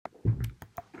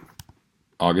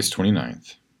August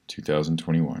 29th,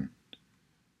 2021.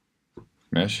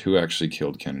 Mesh, who actually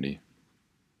killed Kennedy?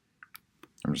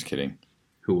 I'm just kidding.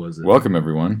 Who was it? Welcome,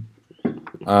 everyone.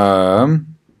 I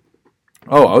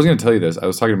was going to tell you this. I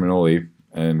was talking to Manoli,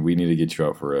 and we need to get you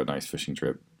out for a nice fishing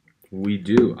trip. We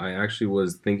do. I actually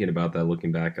was thinking about that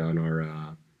looking back on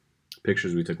our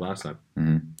pictures we took last time.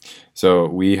 Mm-hmm. So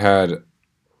we had,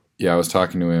 I was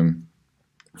talking to him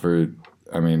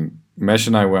Mesh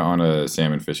and I went on a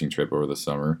salmon fishing trip over the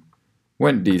summer.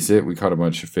 Went decent. We caught a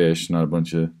bunch of fish, not a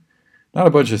bunch of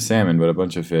salmon, but a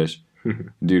bunch of fish.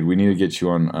 Dude, we need to get you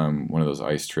on one of those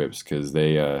ice trips because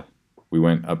we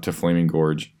went up to Flaming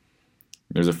Gorge.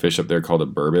 There's a fish up there called a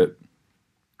burbot,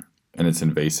 and it's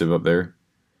invasive up there,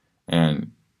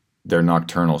 and they're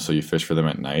nocturnal, so you fish for them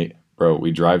at night. Bro,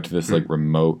 we drive to this like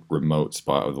remote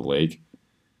spot of the lake,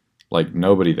 like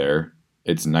nobody there.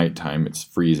 It's nighttime. It's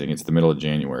freezing. It's the middle of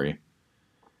January,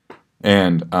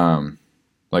 and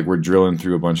like we're drilling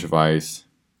through a bunch of ice.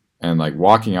 And like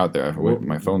walking out there,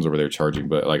 my phone's over there charging,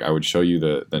 but like I would show you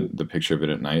the picture of it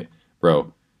at night,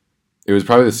 bro. It was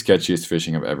probably the sketchiest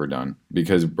fishing I've ever done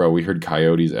because, bro, we heard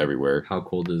coyotes everywhere. How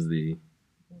cold is the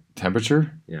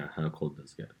temperature? Yeah, how cold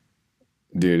does it get?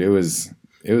 Dude, it was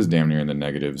damn near in the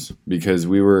negatives because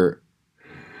we were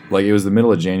like it was the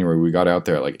middle of January. We got out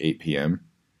there at like 8 p.m.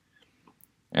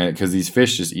 and because these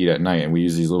fish just eat at night, and we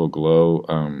use these little glow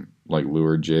like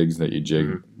lure jigs that you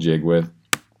jig with.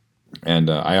 And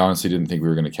I honestly didn't think we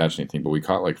were going to catch anything, but we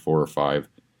caught like 4 or 5.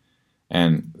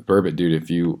 And burbot,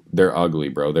 dude, they're ugly,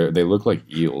 bro. They look like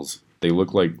eels. They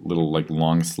look like little like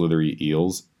long slithery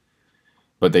eels,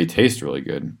 but they taste really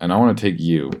good. And I want to take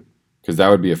you because that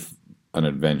would be an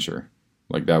adventure.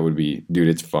 Like that would be, dude,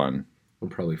 it's fun. I'll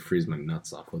probably freeze my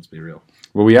nuts off. Let's be real.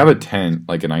 Well, we have a tent,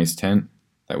 like an ice tent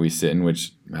that we sit in,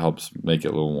 which helps make it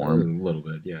a little warm. A little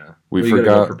bit, yeah. We forgot. You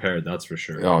gotta go prepared, that's for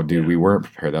sure. Oh, dude, we weren't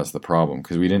prepared. That's the problem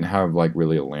because we didn't have like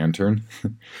really a lantern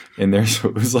in there, so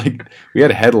it was like we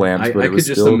had headlamps. But I it was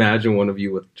could just imagine one of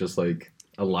you with just like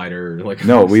a lighter. Like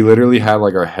no, we literally had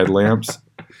like our headlamps,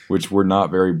 which were not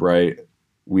very bright.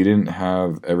 We didn't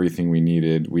have everything we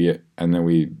needed. The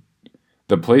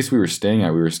place we were staying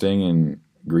in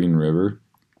Green River,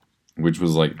 which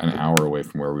was like an hour away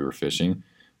from where we were fishing.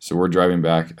 So we're driving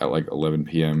back at like 11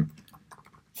 p.m.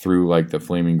 through like the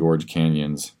Flaming Gorge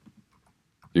canyons.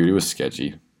 Dude, it was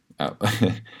sketchy.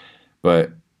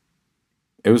 But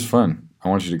it was fun. I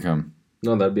want you to come.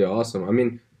 No, that'd be awesome. I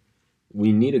mean,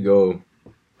 we need to go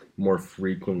more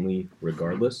frequently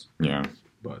regardless. Yeah.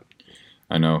 But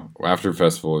I know. After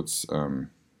festival, it's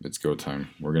go time.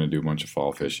 We're going to do a bunch of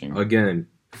fall fishing. Again,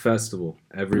 festival.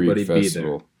 Everybody be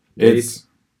there. It's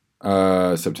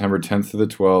September 10th to the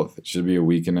 12th. It should be a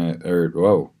week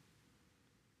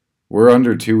we're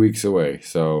under 2 weeks away,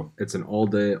 so it's an all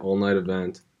day, all night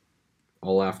event,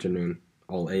 all afternoon,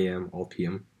 all AM, all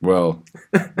PM. Well,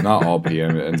 not all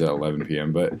PM. It ends at 11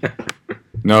 p.m. But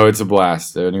no, it's a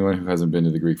blast. Anyone who hasn't been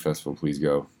to the Greek Festival, please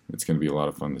go. It's going to be a lot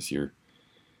of fun this year.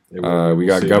 We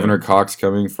got Governor Cox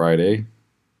coming Friday,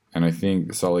 and I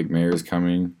think Salt Lake Mayor is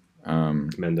coming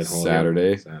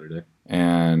Saturday.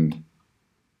 And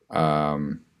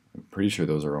I'm pretty sure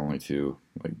those are only 2.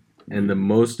 And the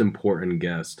most important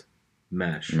guest,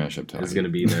 Mesh Upton, is going to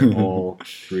be there all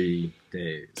 3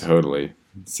 days. Totally.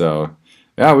 So,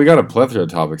 yeah, we got a plethora of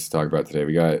topics to talk about today.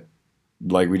 We got,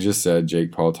 like we just said,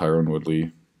 Jake Paul, Tyrone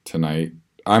Woodley tonight.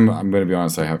 I'm going to be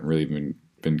honest, I haven't really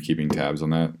been keeping tabs on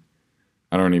that.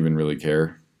 I don't even really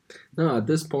care. No, at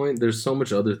this point, there's so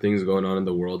much other things going on in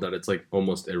the world that it's like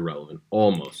almost irrelevant.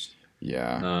 Almost.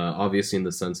 Yeah. Obviously, in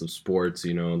the sense of sports,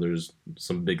 there's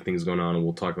some big things going on, and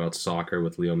we'll talk about soccer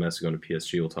with Leo Messi going to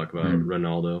PSG. We'll talk about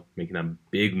Ronaldo making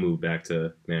that big move back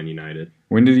to Man United.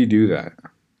 When did he do that?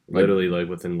 Literally,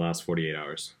 within the last 48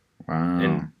 hours. Wow.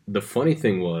 And the funny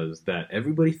thing was that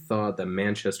everybody thought that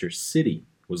Manchester City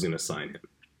was going to sign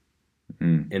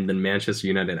him. And then Manchester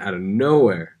United, out of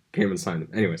nowhere, came and signed him.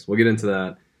 Anyways, we'll get into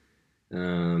that.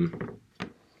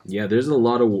 Yeah, there's a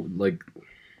lot of,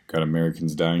 got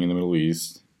Americans dying in the Middle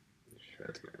East.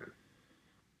 Shit,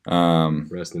 man.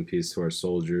 Rest in peace to our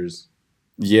soldiers.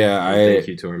 Yeah, thank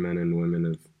you to our men and women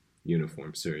of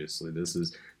uniform. Seriously, this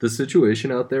is the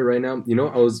situation out there right now.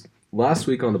 Last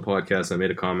week on the podcast, I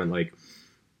made a comment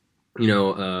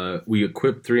we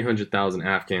equipped 300,000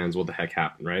 Afghans. What the heck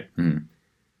happened, right?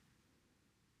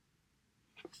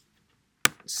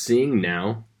 Seeing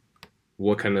now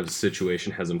what kind of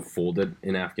situation has unfolded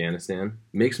in Afghanistan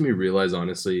makes me realize,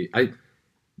 honestly, I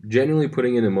genuinely,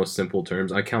 putting it in most simple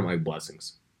terms, I count my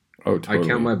blessings. Oh, totally. I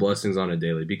count my blessings on a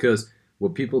daily, because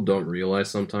what people don't realize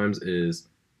sometimes is,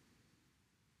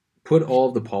 put all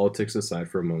of the politics aside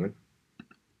for a moment.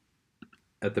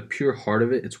 at the pure heart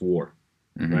of it, it's war,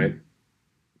 Mm-hmm. right?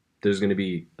 There's going to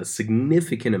be a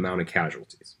significant amount of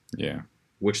casualties, Yeah.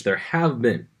 which there have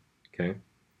been. Okay,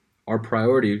 our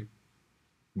priority,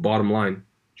 bottom line,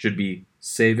 should be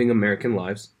saving American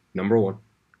lives, number one,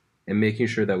 and making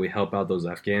sure that we help out those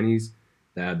Afghanis,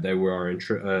 that they were our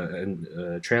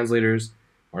translators,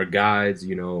 our guides,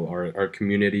 our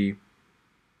community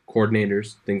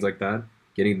coordinators, things like that,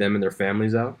 getting them and their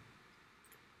families out.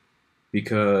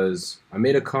 Because I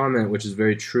made a comment which is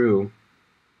very true.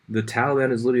 The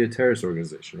Taliban is literally a terrorist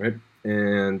organization, right?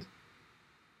 And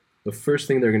the first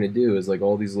thing they're going to do is like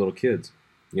all these little kids,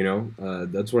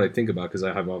 that's what I think about because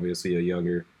I have obviously a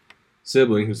younger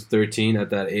sibling who's 13 at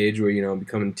that age where,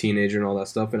 becoming a teenager and all that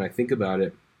stuff. And I think about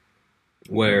it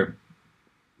where,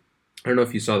 I don't know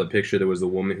if you saw the picture, there was a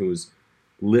woman who was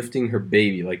lifting her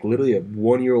baby, like literally a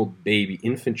 1-year-old baby,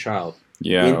 infant child,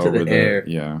 into the air.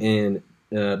 Yeah. And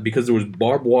because there was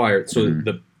barbed wire, so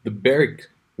the barrack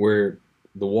where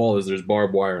the wall is, there's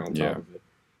barbed wire on top of it.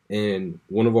 And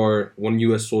one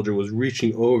U.S. soldier was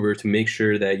reaching over to make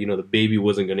sure that, the baby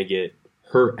wasn't going to get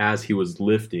hurt as he was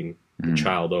lifting the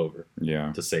child over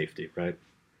to safety, right?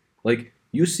 Like,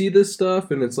 you see this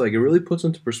stuff, and it's like, it really puts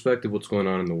into perspective what's going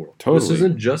on in the world. Totally. This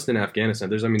isn't just in Afghanistan.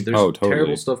 There's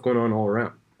terrible stuff going on all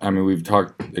around. I mean, we've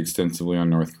talked extensively on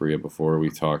North Korea before.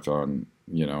 We've talked on,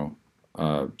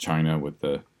 China with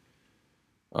their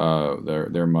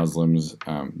Muslims,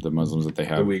 the Muslims that they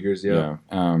have. The Uyghurs, yeah.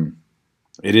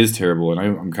 It is terrible, and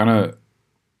I'm kind of.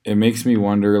 It makes me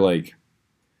wonder. Like,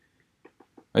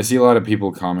 I see a lot of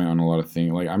people comment on a lot of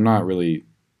things. Like, I'm not really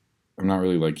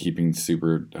like keeping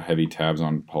super heavy tabs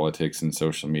on politics and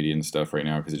social media and stuff right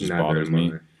now because it just bothers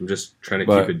me. I'm just trying to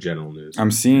keep it general news.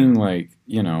 I'm seeing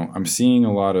I'm seeing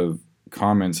a lot of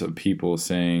comments of people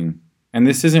saying, and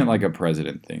this isn't like a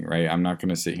president thing, right? I'm not going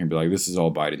to sit here and be like, this is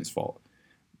all Biden's fault,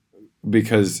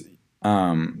 because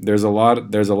there's a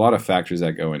lot of factors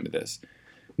that go into this.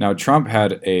 Now, Trump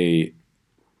had the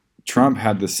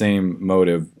same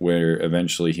motive where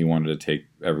eventually he wanted to take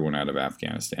everyone out of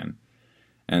Afghanistan.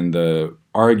 And the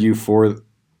argue for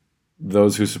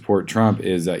those who support Trump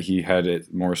is that he had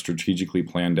it more strategically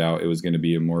planned out. It was going to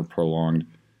be a more prolonged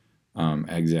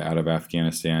exit out of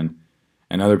Afghanistan.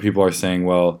 And other people are saying,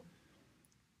 well,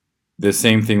 the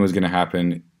same thing was going to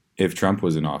happen if Trump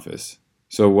was in office.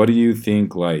 So what do you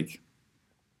think, do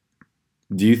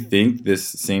you think this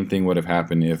same thing would have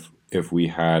happened if we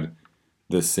had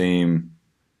the same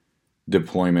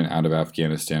deployment out of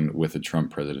Afghanistan with a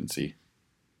Trump presidency?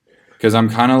 Because I'm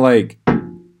kind of like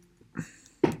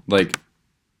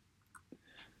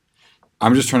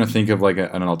I'm just trying to think of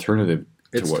an alternative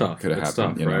to what could have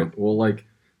happened. Tough, right? Well,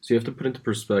 so you have to put into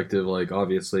perspective,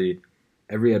 obviously,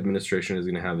 every administration is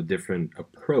going to have a different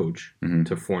approach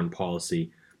to foreign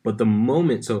policy. But the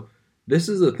moment, so this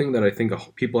is the thing that I think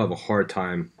people have a hard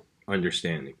time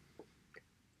understanding.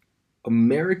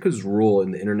 America's role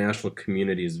in the international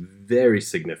community is very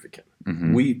significant.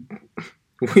 Mm-hmm.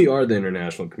 We are the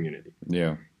international community.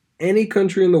 Yeah. Any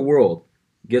country in the world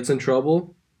gets in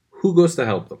trouble, who goes to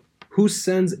help them? Who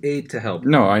sends aid to help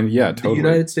them? Totally. The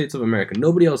United States of America.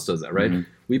 Nobody else does that, right? Mm-hmm.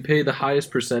 We pay the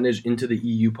highest percentage into the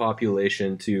EU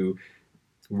population to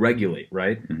regulate,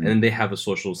 right? Mm-hmm. And then they have a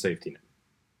social safety net,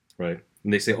 right?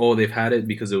 And they say, oh, they've had it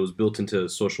because it was built into a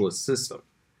socialist system.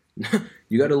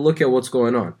 You got to look at what's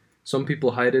going on. Some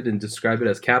people hide it and describe it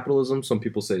as capitalism. Some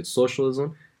people say it's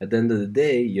socialism. At the end of the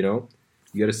day, you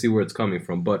got to see where it's coming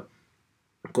from. But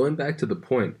going back to the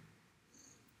point,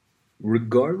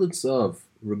 regardless of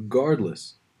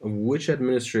which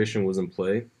administration was in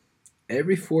play,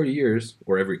 every 4 years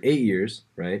or every 8 years,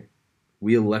 right,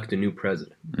 we elect a new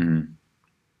president. Mm-hmm.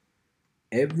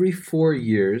 Every 4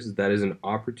 years, that is an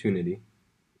opportunity,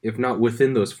 if not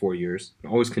within those 4 years,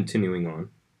 always continuing on,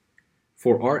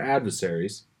 for our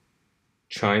adversaries,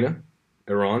 China,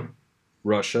 Iran,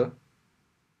 Russia,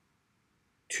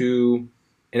 and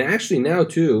actually now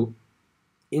too,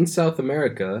 in South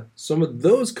America, some of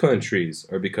those countries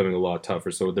are becoming a lot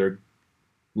tougher, so they're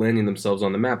landing themselves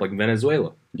on the map, like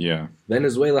Venezuela. Yeah.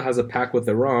 Venezuela has a pact with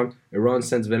Iran. Iran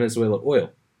sends Venezuela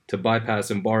oil to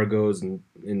bypass embargoes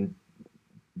and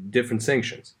different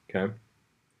sanctions, okay?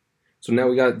 So now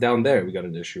we got down there, we got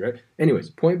an issue, right? Anyways,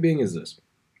 point being is this.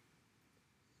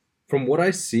 From what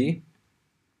I see,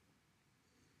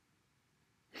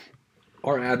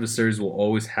 our adversaries will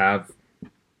always have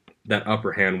that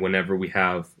upper hand whenever we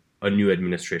have a new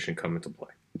administration come into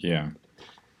play. Yeah.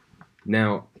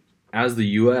 Now, as the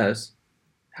U.S.,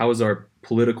 how is our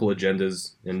political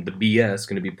agendas and the BS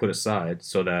going to be put aside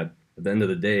so that at the end of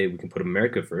the day we can put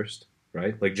America first,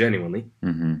 right? Genuinely.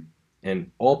 Mm-hmm.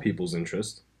 And all people's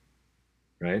interest,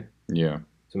 right? Yeah.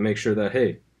 to make sure that,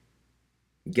 hey,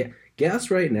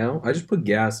 gas right now, I just put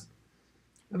gas.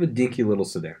 I have a dinky little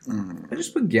sedan. I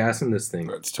just put gas in this thing.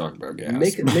 Let's talk about gas.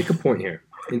 Make a point here.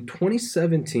 In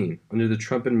 2017, under the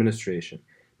Trump administration,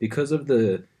 because of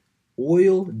the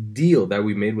oil deal that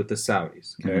we made with the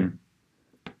Saudis, okay,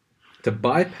 to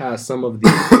bypass some of the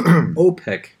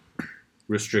OPEC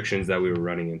restrictions that we were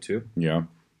running into. Yeah.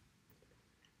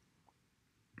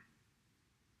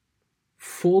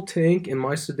 Full tank in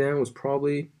my sedan was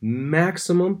probably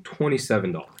maximum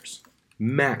 $27.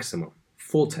 Maximum.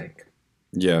 Full tank.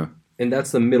 Yeah. And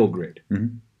that's the middle grade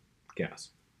gas.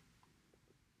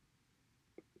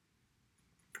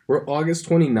 We're August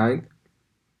 29th,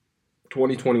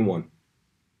 2021.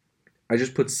 I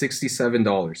just put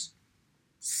 $67.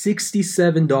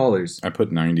 $67. I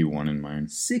put 91 in mine.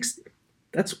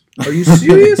 Are you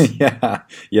serious? Yeah.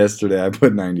 Yesterday I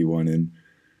put 91 in.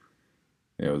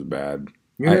 It was bad.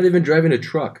 You're not even driving a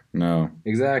truck. No.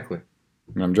 Exactly. I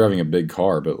mean, I'm driving a big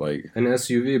car, but like... An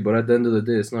SUV, but at the end of the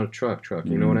day, it's not a truck.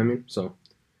 You know what I mean? So,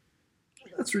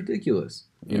 that's ridiculous.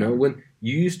 You know, when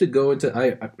you used to go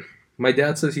into... my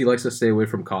dad says he likes to stay away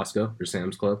from Costco or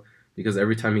Sam's Club because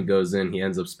every time he goes in, he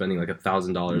ends up spending like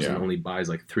 $1,000 and only buys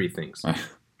like 3 things.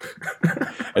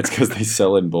 It's because they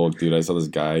sell in bulk, dude. I saw this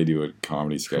guy do a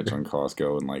comedy sketch on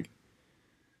Costco, and like,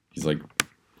 he's like,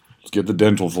 let's get the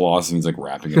dental floss, and he's like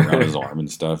wrapping it around his arm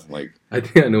and stuff. Like, I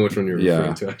think I know which one you're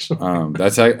referring to, actually.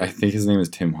 I think his name is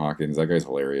Tim Hawkins. That guy's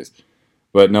hilarious.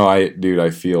 But no, I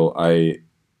feel I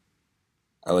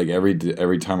like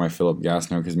every time I fill up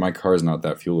gas now, because my car is not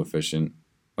that fuel efficient,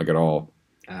 like at all.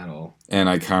 At all. And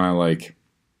I kind of like,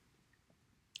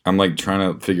 I'm like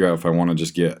trying to figure out if I want to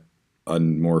just get a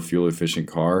more fuel efficient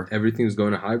car. Everything's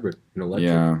going to hybrid and electric.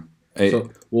 Yeah.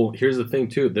 Well, here's the thing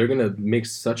too. They're gonna make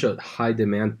such a high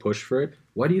demand push for it.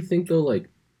 Why do you think though? Like,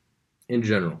 in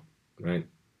general, right?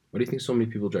 Why do you think so many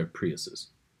people drive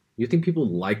Priuses? You think people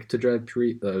like to drive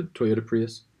Toyota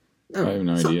Prius? No, I have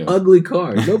no it's idea. An ugly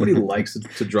car. Nobody likes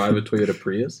to drive a Toyota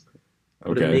Prius,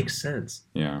 but Okay. it makes sense.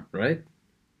 Yeah. Right?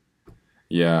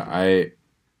 Yeah,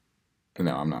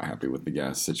 No, I'm not happy with the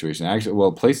gas situation. Actually,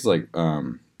 well, places like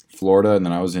Florida, and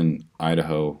then I was in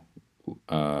Idaho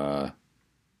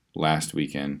last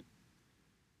weekend.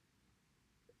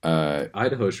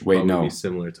 Idaho should probably be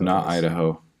similar to not us.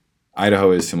 Idaho.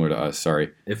 Idaho is similar to us.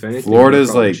 Sorry. If anything,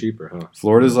 Florida's like cheaper, huh?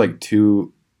 Florida's like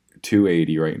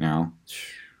 $280 right now.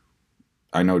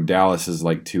 I know Dallas is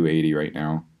like $280 right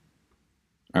now.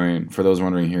 I mean, for those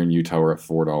wondering, here in Utah we're at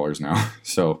 $4 now.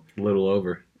 So a little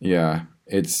over. Yeah,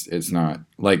 it's not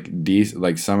like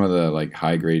like some of the like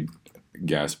high grade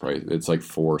gas price. It's like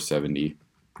 $4.70,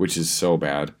 which is so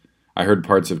bad. I heard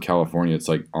parts of California it's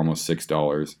like almost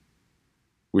 $6,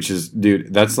 which is,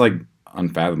 dude, that's like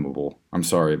unfathomable. I'm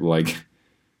sorry, like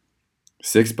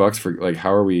 $6 for like,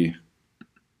 how are we?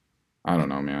 I don't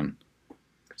know, man.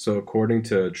 So according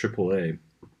to AAA,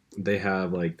 they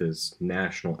have like this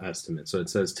national estimate. So it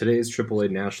says today's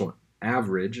AAA national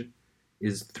average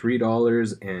is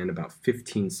 $3 and about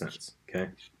 15 cents.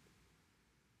 Okay.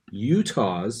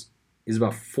 Utah's is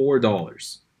about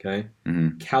 $4. Okay.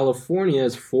 Mm-hmm. California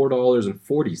is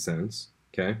 $4.40.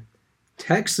 Okay.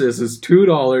 Texas is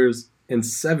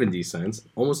 $2.70,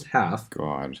 almost half.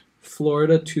 God.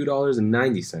 Florida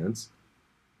 $2.90.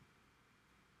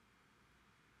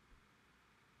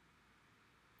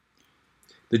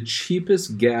 The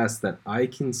cheapest gas that I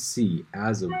can see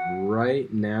as of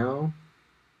right now,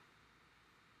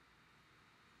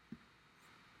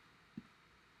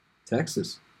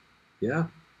 Texas. Yeah.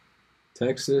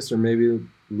 Texas or maybe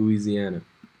Louisiana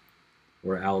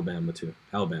or Alabama too.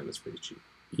 Alabama's pretty cheap.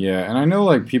 Yeah, and I know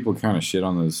like people kind of shit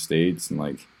on those states and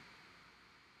like,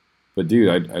 but dude,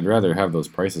 I'd rather have those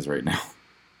prices right now.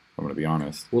 I'm gonna be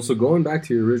honest. Well, so going back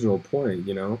to your original point,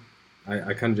 you know,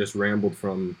 I kind of just rambled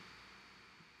from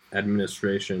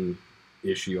administration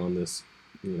issue on this,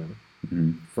 you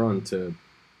know, front to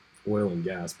oil and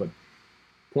gas. But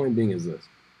point being is this: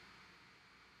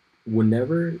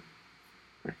 whenever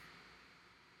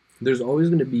there's always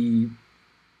going to be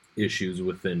issues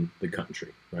within the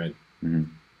country, right? Mm-hmm.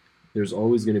 There's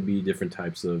always going to be different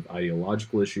types of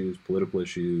ideological issues, political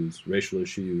issues, racial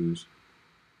issues,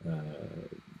 and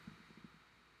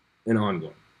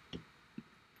ongoing,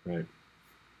 right?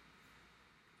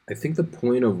 I think the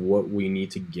point of what we need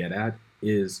to get at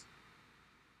is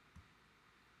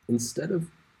instead of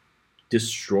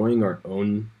destroying our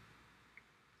own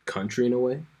country in a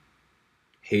way,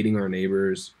 hating our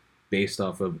neighbors based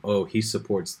off of, oh, he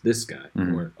supports this guy,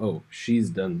 or, oh, she's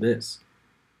done this,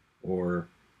 or,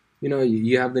 you know,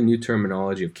 you have the new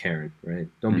terminology of Karen, right?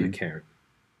 Don't be a Karen.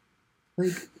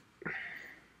 Like,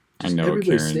 I know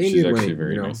everybody Karen. stay in She's your actually a lane,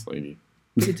 very you know? nice lady.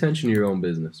 Pay attention to your own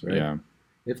business, right? Yeah.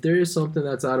 If there is something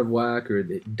that's out of whack or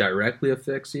it directly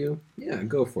affects you, yeah,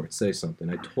 go for it. Say something.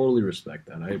 I totally respect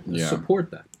that. I Yeah. support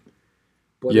that.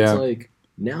 But Yeah. it's like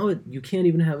now you can't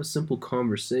even have a simple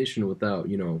conversation without,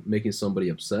 you know, making somebody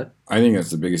upset. I think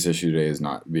that's the biggest issue today is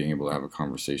not being able to have a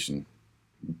conversation.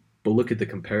 But look at the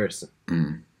comparison.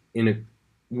 Mm.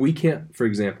 We can't, for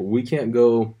example, we can,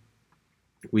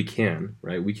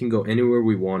 right? We can go anywhere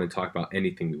we want and talk about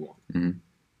anything we want. Mhm.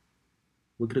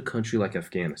 Look at a country like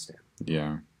Afghanistan.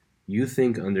 Yeah. You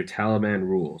think under Taliban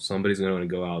rule, somebody's going to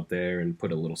go out there and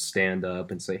put a little stand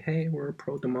up and say, hey, we're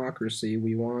pro-democracy.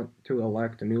 We want to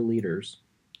elect new leaders.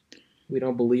 We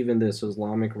don't believe in this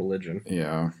Islamic religion.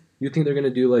 Yeah. You think they're going to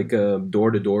do like a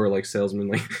door-to-door like salesman,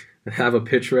 like have a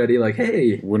pitch ready, like,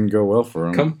 hey, Wouldn't go well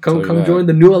for them. come join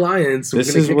the new alliance. We're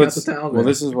This going is to kick out what's the Taliban. well.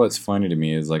 This is what's funny to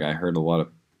me is like I heard a lot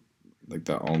of like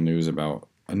the all news about.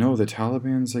 No, the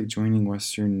Taliban's like joining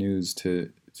Western news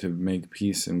to make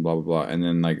peace and blah blah blah, and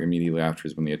then like immediately after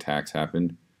is when the attacks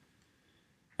happened,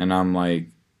 and I'm like,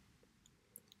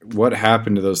 what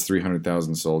happened to those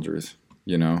 300,000 soldiers?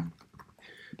 You know,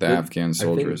 the Afghan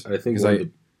soldiers. I think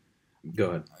go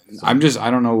ahead. I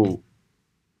don't know.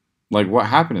 Like, what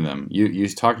happened to them? You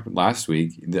talked last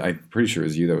week. I'm pretty sure it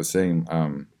was you that was saying,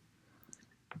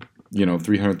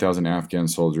 300,000 Afghan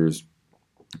soldiers,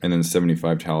 and then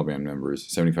 75,000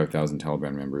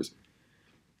 Taliban members.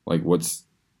 Like, what's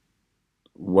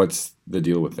the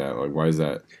deal with that? Like, why is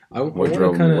that? What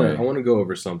drove them away? I want to go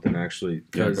over something actually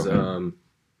because Yeah,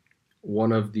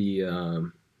 one of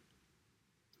the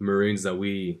Marines that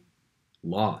we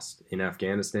lost in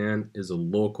Afghanistan is a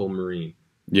local Marine.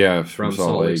 Yeah, from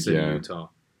Salt Lake City, Utah.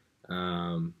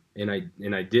 And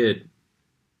I did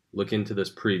look into this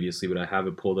previously, but I have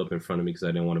it pulled up in front of me because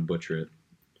I didn't want to butcher it.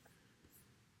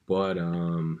 But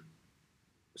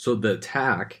so the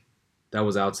attack that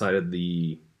was outside of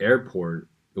the airport,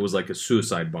 it was like a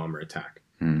suicide bomber attack.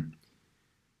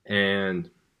 And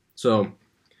so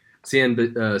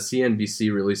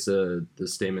CNBC released the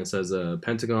statement. It says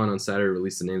Pentagon on Saturday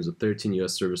released the names of 13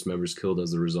 U.S. service members killed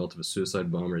as a result of a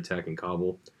suicide bomber attack in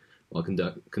Kabul while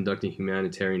conducting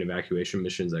humanitarian evacuation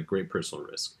missions at great personal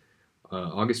risk.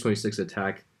 August 26th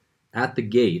attack at the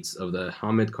gates of the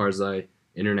Hamid Karzai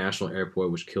International Airport,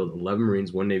 which killed 11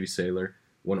 Marines, 1 Navy sailor,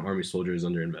 1 Army soldier is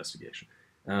under investigation.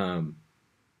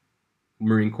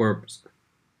 Marine Corps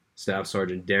Staff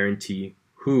Sergeant Darren T.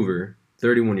 Hoover,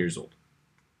 31 years old.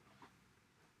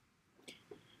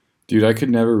 Dude, I could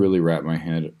never really wrap my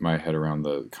head around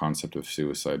the concept of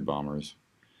suicide bombers,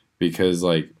 because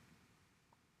like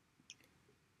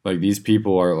these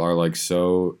people are like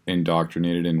so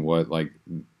indoctrinated in what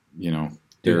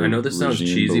Dude, I know this sounds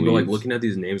cheesy, but like looking at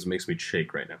these names makes me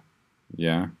shake right now.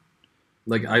 Yeah.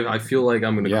 Like I feel like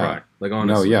I'm gonna cry. Like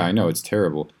honestly. No, yeah, I know it's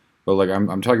terrible, but like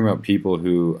I'm talking about people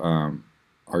who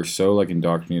are so like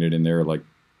indoctrinated in their like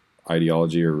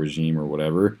ideology or regime or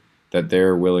whatever that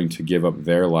they're willing to give up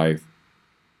their life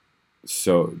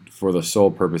so for the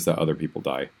sole purpose that other people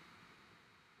die.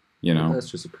 You know, that's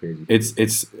just a crazy.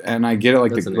 It's and I get it.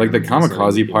 Like the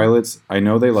kamikaze pilots, I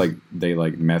know they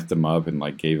methed them up and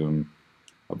like gave them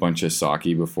a bunch of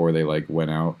sake before they like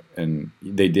went out, and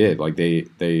they did like they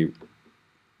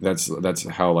that's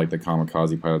how like the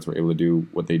kamikaze pilots were able to do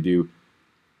what they do.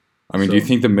 I mean, do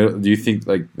you think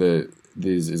like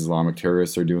these Islamic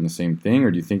terrorists are doing the same thing,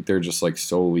 or do you think they're just like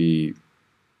solely?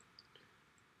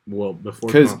 Well, before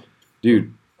because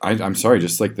dude. I'm sorry,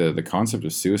 just like the concept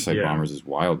of suicide bombers is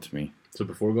wild to me. So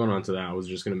before going on to that, I was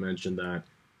just going to mention that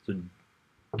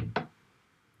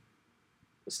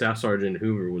Staff Sergeant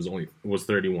Hoover was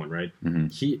 31, right?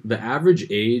 Mm-hmm. The average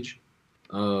age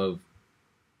of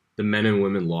the men and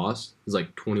women lost is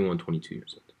like 21, 22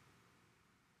 years old.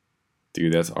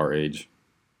 Dude, that's our age.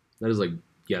 That is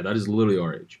that is literally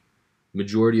our age.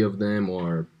 Majority of them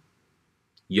are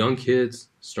young kids,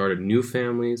 started new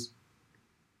families.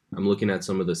 I'm looking at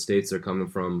some of the states they're coming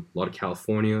from. A lot of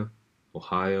California,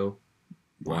 Ohio,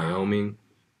 Wyoming,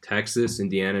 Texas,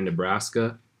 Indiana,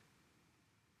 Nebraska,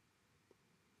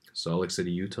 Salt Lake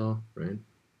City, Utah, right?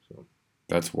 So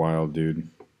that's wild, dude.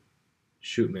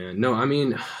 Shoot, man. No, I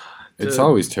mean, it's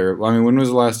always terrible. I mean, when was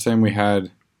the last time we had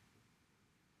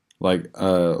like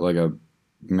a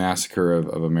massacre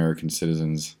of American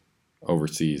citizens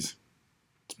overseas?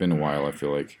 It's been a while, I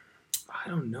feel like. I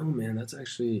don't know, man. That's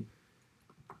actually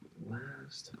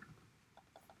last.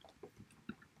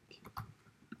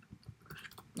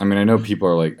 I mean, I know people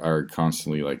are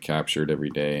constantly like captured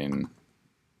every day, and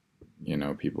you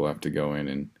know people have to go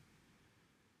in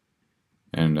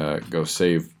and go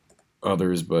save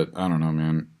others, but I don't know,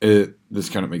 man. This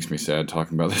kind of makes me sad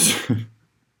talking about this.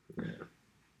 Yeah.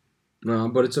 No,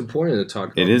 but it's important to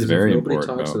talk about. It is very important. If important.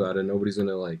 nobody talks about it, nobody's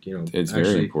gonna It's actually,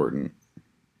 very important.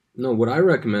 No, what I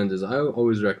recommend is I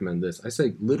always recommend this. I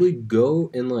say literally go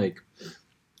and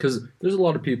because there's a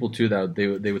lot of people too that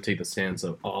they would take the stance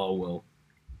of, oh well,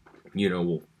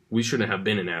 well, we shouldn't have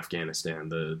been in Afghanistan.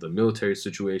 The military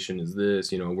situation is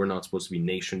this. We're not supposed to be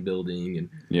nation building and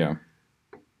Yeah.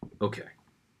 okay.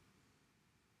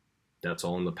 That's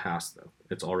all in the past, though.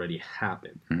 It's already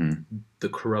happened. Mm-hmm. The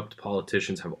corrupt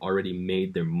politicians have already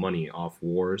made their money off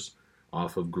wars,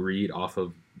 off of greed, off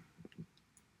of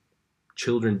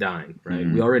children dying, right?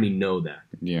 Mm-hmm. We already know that.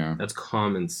 Yeah. That's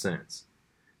common sense.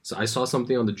 So I saw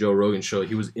something on the Joe Rogan show.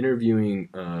 He was interviewing,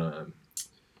 the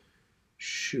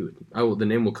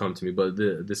name will come to me, but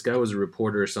this guy was a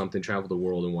reporter or something, traveled the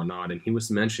world and whatnot, and he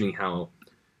was mentioning how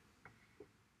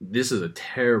this is a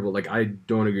terrible, I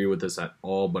don't agree with this at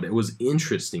all, but it was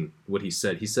interesting what he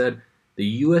said. He said the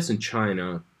U.S. and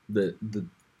China, the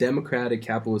democratic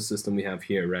capitalist system we have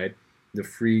here, right? The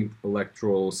free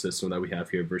electoral system that we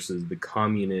have here versus the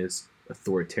communist,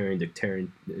 authoritarian,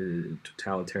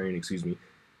 totalitarian,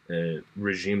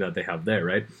 regime that they have there,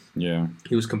 right? Yeah.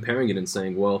 He was comparing it and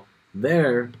saying, well,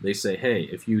 there they say, hey,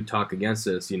 if you talk against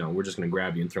us, we're just going to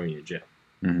grab you and throw you in jail.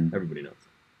 Mm-hmm. Everybody knows.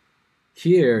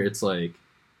 Here, it's like,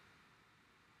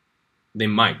 they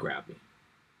might grab me,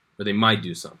 or they might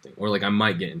do something, or I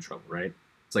might get in trouble, right?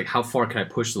 It's like, how far can I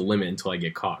push the limit until I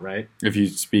get caught, right? If you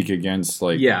speak against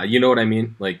yeah, you know what I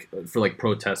mean, for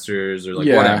protesters or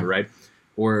yeah. whatever, right?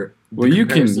 Or you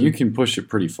can push it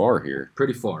pretty far here.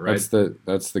 Pretty far, right?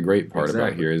 That's the great part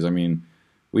about here is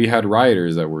we had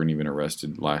rioters that weren't even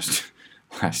arrested last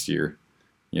year,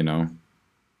 We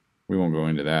won't go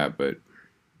into that, but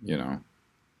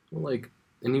Well,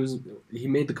 and he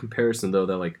made the comparison though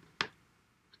that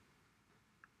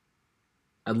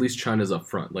at least China's up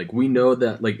front. We know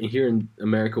that, here in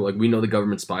America, we know the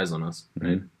government spies on us,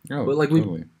 right? Mm-hmm. Oh, but,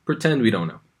 totally. we pretend we don't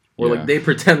know. Or, they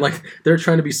pretend they're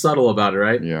trying to be subtle about it,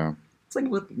 right? Yeah. It's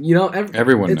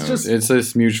everyone knows. It's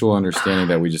this mutual understanding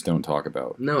that we just don't talk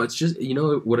about. No, it's just,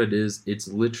 what it is? It's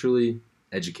literally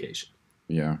education.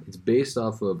 Yeah. It's based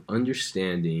off of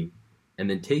understanding and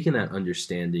then taking that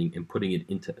understanding and putting it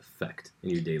into effect in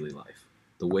your daily life.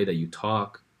 The way that you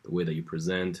talk, the way that you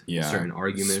present certain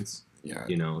arguments. Yeah.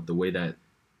 The way that...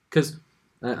 Because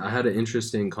I had an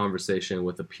interesting conversation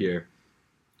with a peer.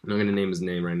 I'm not going to name his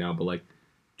name right now, but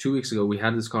 2 weeks ago, we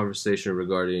had this conversation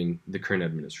regarding the current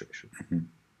administration. Mm-hmm.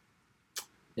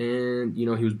 And,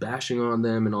 he was bashing on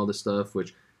them and all this stuff,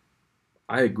 which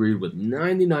I agreed with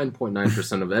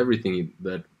 99.9% of everything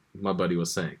that my buddy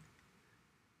was saying.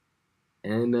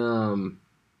 And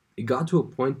it got to a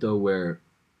point, though, where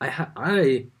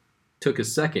I took a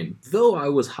second. Though I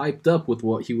was hyped up with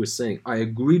what he was saying, I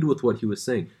agreed with what he was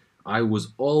saying. I was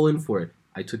all in for it.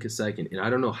 I took a second, and I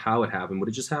don't know how it happened, but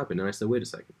it just happened. And I said, wait a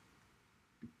second.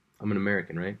 I'm an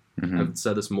American, right? Mm-hmm. I've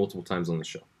said this multiple times on the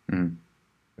show.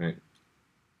 Mm-hmm. Right?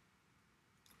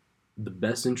 The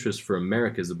best interest for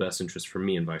America is the best interest for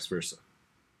me and vice versa.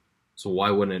 So why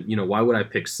would I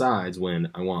pick sides when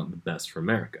I want the best for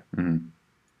America? Mm-hmm.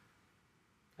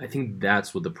 I think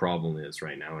that's what the problem is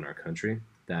right now in our country,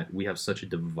 that we have such a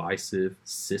divisive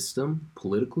system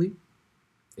politically.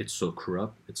 It's so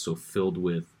corrupt. It's so filled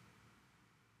with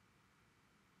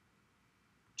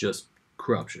just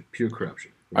corruption, pure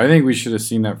corruption. I think we should have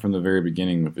seen that from the very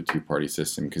beginning with the two-party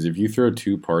system, because if you throw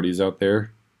two parties out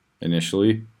there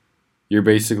initially, you're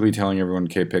basically telling everyone,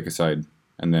 okay, pick a side,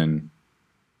 and then,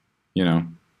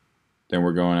 then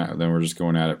we're just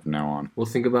going at it from now on. Well,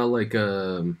 think about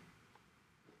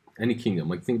any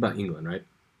kingdom. Think about England, right?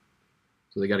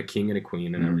 So they got a king and a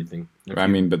queen and everything.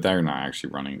 But they're not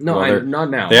actually running. No, not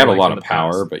now. They have a lot of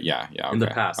power, but yeah. Okay. In the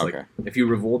past, if you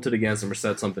revolted against them or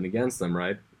said something against them,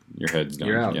 right? Your head's done.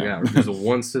 You're out. Yeah. There's a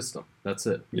one system. That's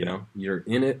it. You're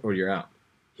in it or you're out.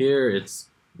 Here,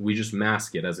 we just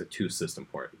mask it as a two-system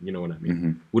party. You know what I mean?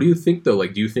 Mm-hmm. What do you think, though?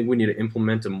 Do you think we need to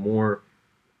implement a more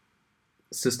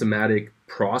systematic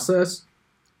process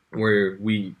where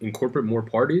we incorporate more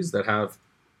parties that have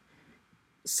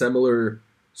similar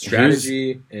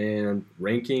strategy and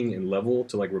ranking and level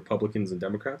to Republicans and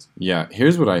Democrats? Yeah,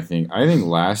 here's what I think. I think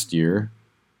last year,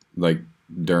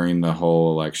 during the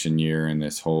whole election year and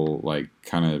this whole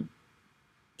kind of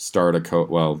start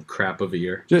crap of a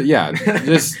year.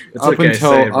 Just up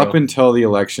until the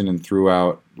election and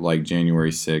throughout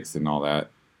January 6th and all that.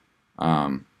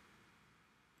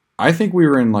 I think we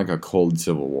were in a cold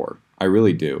civil war. I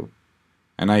really do.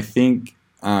 And I think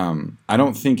I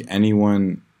don't think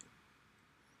anyone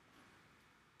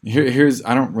Here's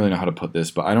I don't really know how to put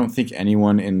this, but I don't think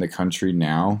anyone in the country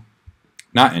now,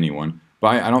 not anyone,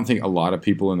 but I don't think a lot of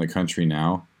people in the country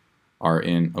now are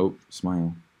in. Oh,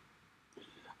 smile.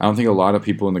 I don't think a lot of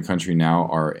people in the country now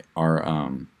are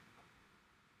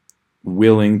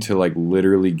willing to like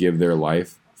literally give their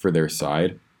life for their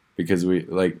side because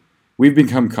we've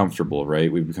become comfortable,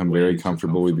 right? We've become very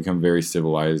comfortable. We've become very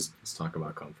civilized. Let's talk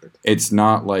about comfort. It's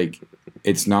not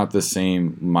the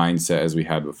same mindset as we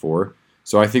had before.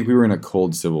 So I think we were in a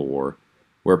cold civil war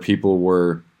where people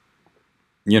were,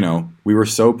 we were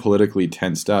so politically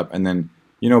tensed up, and then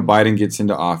Biden gets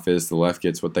into office, the left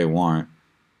gets what they want.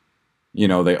 They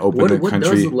open the country.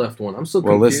 What does the left want? I'm so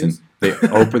confused. Well, listen, they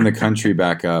open the country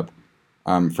back up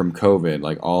from COVID,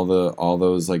 like all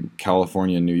those like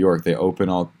California and New York, they open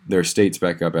all their states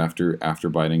back up after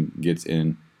Biden gets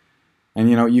in, and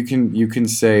you can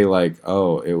say like,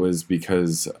 oh, it was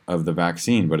because of the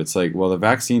vaccine, but it's like, well, the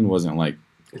vaccine wasn't like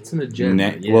it's an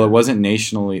agenda. Well, it wasn't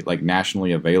nationally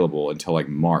available until like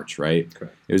March, right?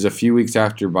 Correct. It was a few weeks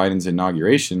after Biden's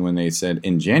inauguration when they said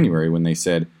in January when they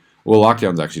said, well,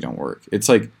 lockdowns actually don't work. It's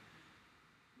like,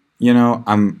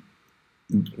 I'm.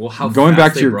 Well, how going fast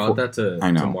back they to your brought that to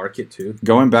market too.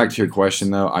 Going back to your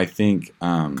question though, I think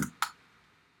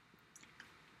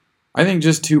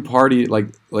just two-party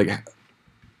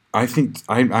I think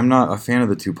I'm not a fan of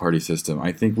the two-party system.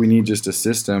 I think we need just a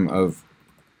system of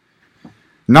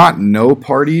not no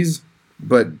parties,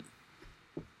 but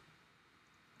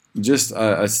just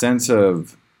a sense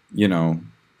of, and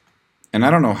I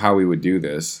don't know how we would do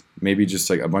this. Maybe just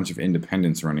like a bunch of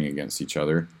independents running against each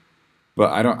other.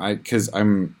 But I don't know.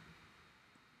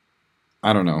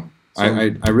 So, I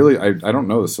don't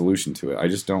know the solution to it. I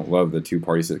just don't love the two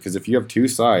parties because if you have two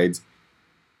sides,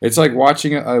 it's like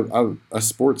watching a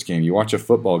sports game. You watch a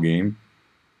football game,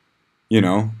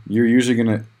 you're usually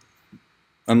gonna,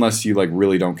 unless you like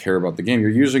really don't care about the game, you're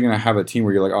usually gonna have a team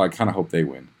where you're like, oh, I kind of hope they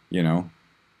win.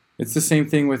 It's the same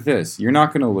thing with this. You're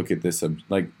not gonna look at this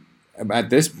like at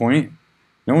this point,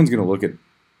 no one's gonna look at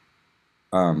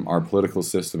our political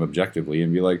system objectively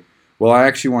and be like, well, I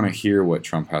actually want to hear what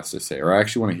Trump has to say, or I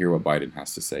actually want to hear what Biden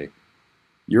has to say.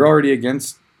 You're already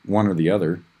against one or the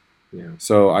other. Yeah.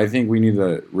 So I think we need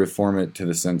to reform it to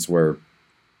the sense where,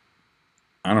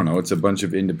 I don't know, it's a bunch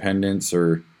of independents,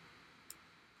 or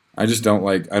I don't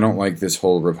like this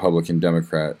whole Republican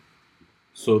Democrat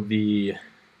So the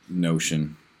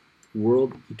notion.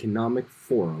 World Economic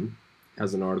Forum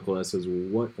has an article that says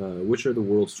which are the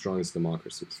world's strongest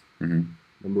democracies. Mm-hmm.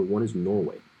 Number 1 is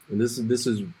Norway, and this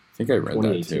is. I think I read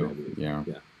that too. I believe. Yeah.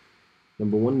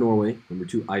 Number 1, Norway. Number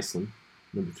 2, Iceland.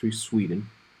 Number 3, Sweden.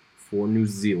 4, New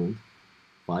Zealand.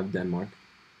 5, Denmark.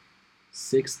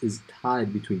 6 is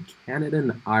tied between Canada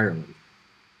and Ireland.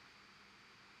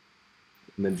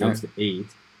 And then jumps to 8.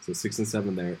 So 6 and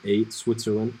 7 there. 8,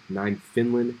 Switzerland. 9,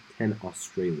 Finland. 10,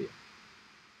 Australia.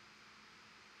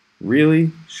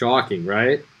 Really? Shocking,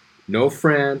 right? No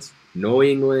France, no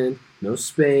England, no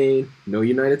Spain, no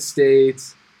United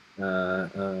States.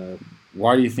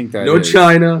 Why do you think that no is?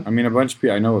 China. I mean, a bunch of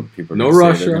people, I know what people are no going to say.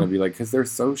 Russia. They're going to be like, because they're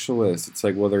socialists. It's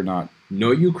like, well, they're not.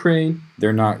 No Ukraine.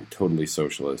 They're not totally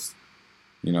socialist.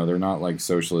 They're not like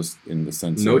socialist in the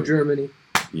sense no of... Germany.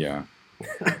 Yeah.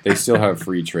 They still have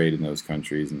free trade in those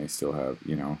countries, and they still have,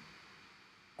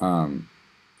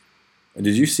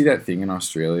 Did you see that thing in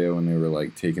Australia when they were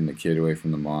like taking the kid away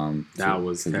from the mom? That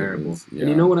was terrible. Yeah. And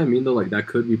you know what I mean though? Like that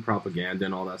could be propaganda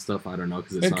and all that stuff. I don't know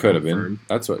because it's not could confirmed.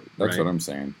 have been. That's what I'm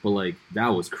saying. But like that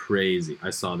was crazy. I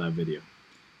saw that video.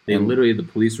 They literally the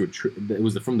police were. It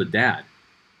was from the dad.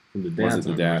 From the dad. Was it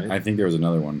the dad? Right? I think there was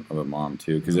another one of a mom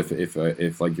too. Because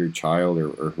if like your child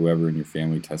or whoever in your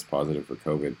family tests positive for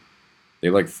COVID, they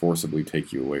like forcibly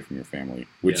take you away from your family,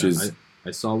 which is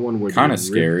I saw one where kind of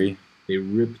scary. They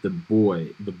ripped the boy.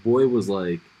 The boy was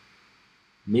like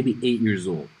maybe 8 years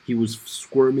old. He was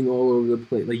squirming all over the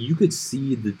place. Like you could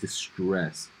see the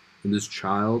distress in this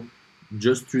child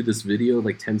just through this video,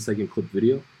 like 10-second clip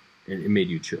video, and it made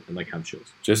you chill and like have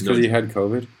chills. Just because he had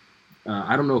COVID?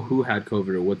 I don't know who had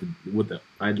COVID or what the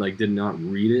I did not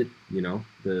read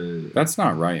it. That's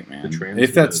not right, man.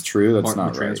 If that's true, that's not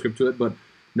right. The transcript to it, but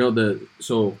no,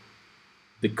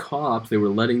 the cops, they were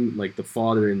letting like the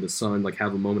father and the son like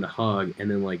have a moment of hug,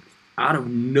 and then like out of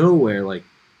nowhere, like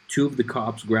 2 of the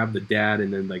cops grabbed the dad,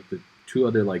 and then like the 2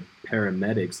 other like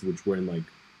paramedics, which were in like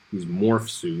these morph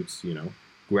suits,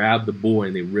 grabbed the boy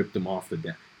and they ripped him off the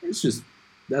dad. It's just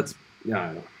I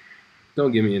don't know.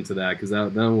 Don't get me into that because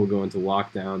then we'll go into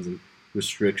lockdowns and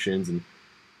restrictions, and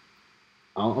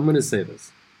I'm gonna say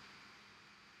this.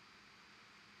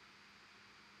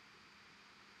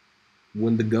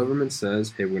 when the government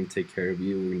says, "Hey, we're going to take care of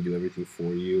you. We're going to do everything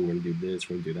for you. We're going to do this.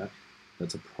 We're going to do that,"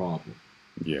 that's a problem.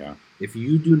 Yeah. If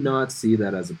you do not see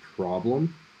that as a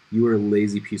problem, you are a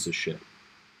lazy piece of shit.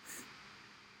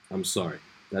 I'm sorry.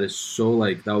 That is so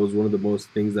like that was one of the most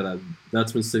things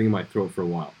that's been sitting in my throat for a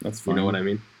while. That's fine. You know what I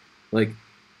mean? Like,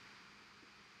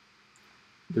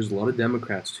 there's a lot of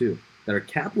Democrats too that are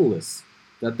capitalists,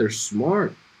 that they're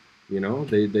smart. You know,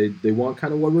 they want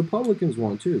kind of what Republicans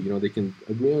want too. You know, they can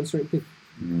agree on certain things.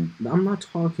 Mm-hmm. I'm not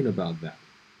talking about that.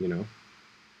 You know,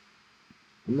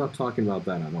 I'm not talking about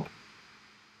that at all.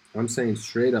 I'm saying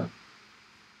straight up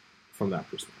from that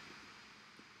perspective.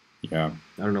 Yeah.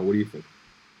 I don't know. What do you think?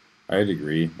 I'd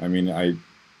agree. I mean,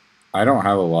 I don't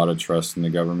have a lot of trust in the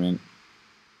government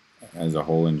as a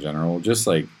whole in general. Just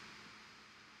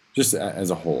as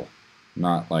a whole,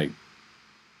 not like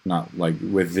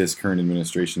with this current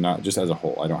administration. Not just as a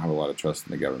whole. I don't have a lot of trust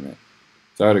in the government.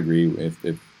 So I'd agree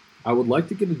if I would like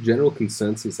to get a general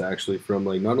consensus actually from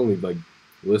like not only like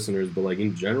listeners but like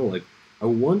in general. Like, I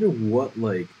wonder what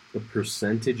like the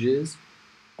percentage is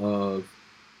of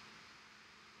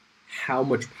how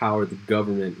much power the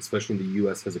government, especially in the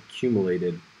U.S., has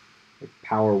accumulated, like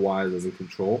power-wise as in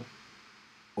control,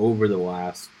 over the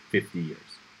last 50 years.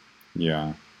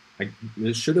 Yeah.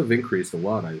 It should have increased a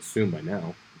lot, I assume, by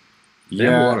now. They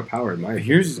Yeah. have a lot of power in my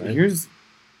opinion, right?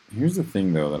 Here's the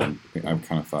thing though that I've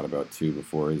kind of thought about too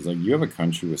before is like you have a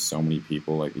country with so many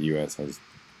people, like the U.S. has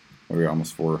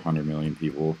almost 400 million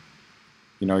people.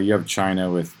 You know, you have China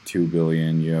with 2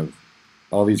 billion. You have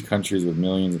all these countries with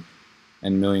millions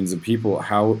and millions of people.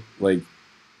 How, like,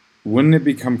 wouldn't it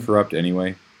become corrupt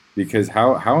anyway? Because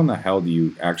how in the hell do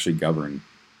you actually govern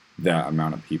that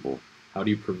amount of people? How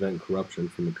do you prevent corruption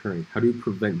from occurring? How do you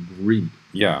prevent greed?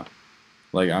 Yeah,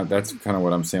 like that's kind of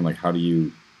what I'm saying. Like, how do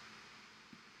you?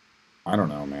 I don't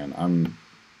know, man.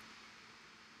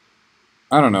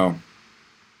 I don't know.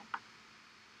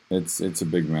 It's a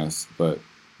big mess, but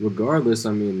Regardless,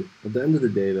 I mean, at the end of the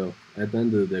day, though, at the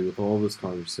end of the day, with all this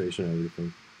conversation and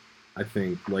everything, I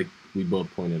think, like we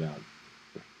both pointed out,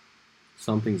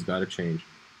 something's got to change.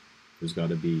 There's got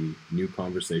to be new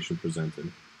conversation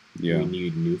presented. yeah, We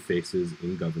need new faces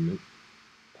in government.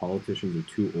 Politicians are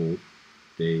too old.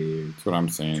 that's what I'm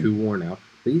saying. Too worn out.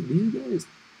 These guys,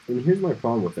 and here's my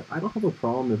problem with it. I don't have a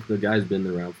problem if the guy's been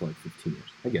around for like 15 years.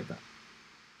 I get that.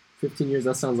 15 years,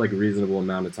 that sounds like a reasonable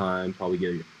amount of time. Probably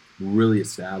get really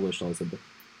established, all this stuff. But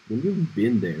when you've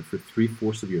been there for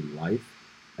 3/4 of your life,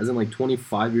 as in like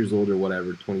 25 years old or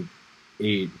whatever,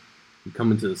 28, you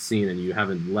come into the scene and you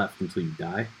haven't left until you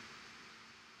die.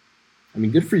 I mean,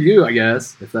 good for you, I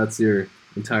guess, if that's your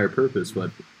entire purpose.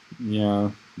 But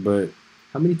Yeah, but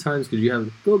how many times could you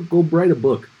have go write a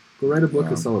book? Go write a book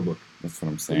and sell a book. that's what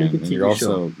I'm make saying. a And you're TV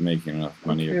also making enough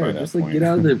money Okay, by that just like point.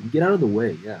 get out of the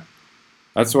way. Yeah.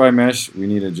 That's why, Mesh, we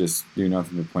need to just do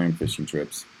nothing but plan fishing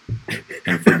trips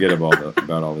and forget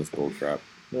about all this bull crap.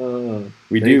 We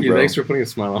Thank do, you. bro. Thanks for putting a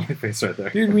smile on my face right there.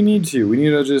 Dude, we need to. We need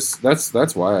to just.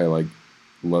 That's why I like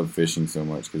love fishing so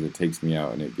much because it takes me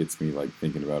out and it gets me like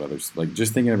thinking about others, like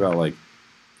just thinking about like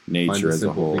Find the nature as a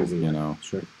simple whole. things in You life. know,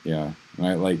 Sure. yeah. And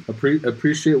I like.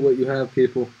 Appreciate what you have,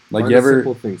 people. Like, Find you the ever-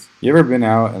 simple things. You ever been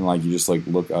out and like you just like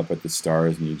look up at the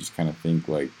stars and you just kind of think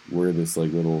like we're this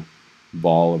like little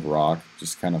ball of rock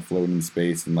just kind of floating in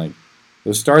space and like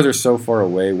those stars are so far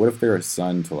away. What if they're a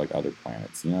sun to like other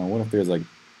planets? You know, what if there's like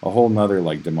a whole nother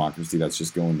like democracy that's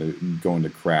just going to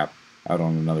crap out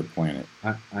on another planet?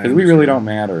 I Because we really understand. don't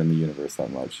matter in the universe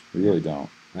that much. We really don't.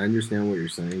 I understand what you're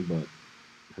saying, but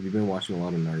have you been watching a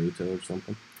lot of Naruto or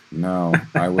something? No,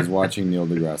 I was watching Neil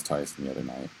deGrasse Tyson the other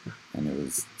night, and it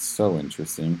was so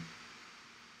interesting.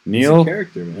 He's Neil, a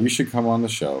character, man. you should come on the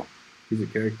show, He's a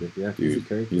character. Yeah, he's a dude.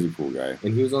 character. He's a cool guy.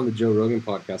 And he was on the Joe Rogan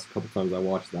podcast a couple times. I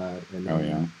watched that. And Oh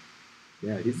yeah.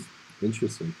 yeah, he's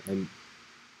interesting. And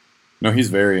No, he's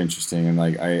very interesting, and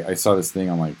like I saw this thing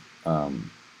on like,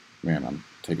 man, I'm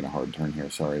taking a hard turn here.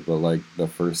 Sorry, but like the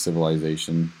first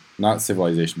civilization, not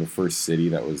civilization, but first city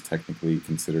that was technically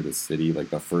considered a city, like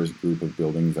the first group of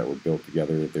buildings that were built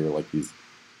together. They were like these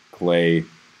clay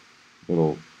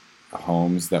little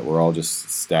homes that were all just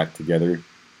stacked together,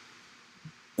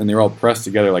 and they were all pressed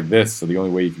together like this. So the only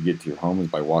way you could get to your home is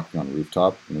by walking on a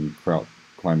rooftop, and then you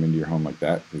climb into your home like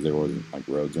that because there wasn't like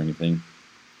roads or anything.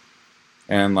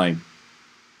 And like,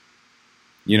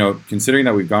 you know, considering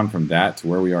that we've gone from that to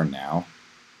where we are now,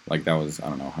 like that was, I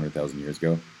don't know, 100,000 years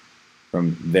ago,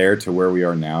 from there to where we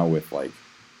are now with like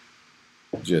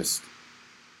just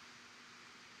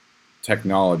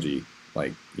technology,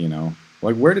 like, you know,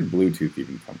 like where did Bluetooth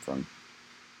even come from?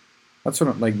 That's what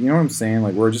I'm, like, you know what I'm saying?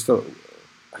 Like we're just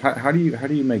how do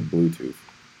you make Bluetooth?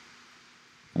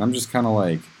 And I'm just kind of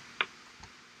like,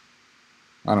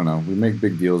 I don't know. We make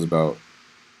big deals about,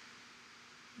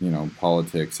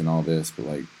 politics and all this, but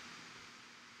like,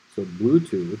 So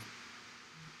Bluetooth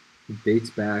dates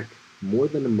back more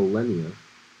than a millennia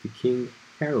to King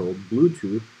Harold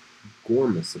Bluetooth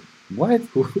Gormson, what?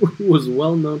 who was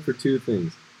well known for two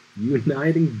things: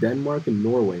 uniting Denmark and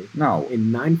Norway No.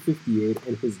 in 958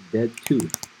 and his dead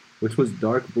tooth, which was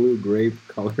dark blue-gray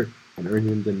color and earned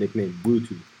him the nickname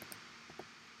Bluetooth.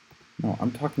 No,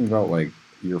 I'm talking about like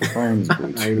your phone's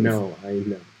Bluetooth. I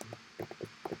know.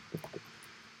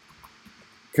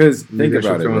 Because think Maybe I should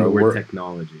about it, throw in the bro. word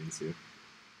technology and see.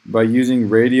 By using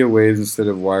radio waves instead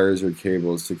of wires or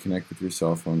cables to connect with your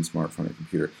cell phone, smartphone, or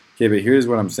computer. Okay, but here's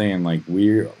what I'm saying. Like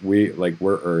we're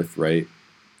Earth, right?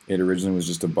 It originally was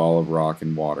just a ball of rock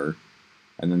and water,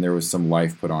 and then there was some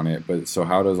life put on it. But so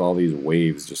how does all these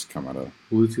waves just come out of?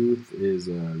 Bluetooth is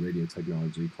a radio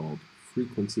technology called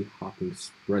frequency hopping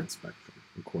spread spectrum,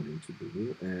 according to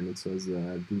Google, and it says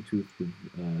that Bluetooth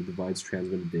divides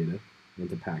transmitted data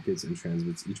into packets and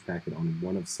transmits each packet on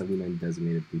one of 79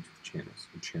 designated Bluetooth channels.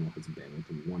 The channel has a bandwidth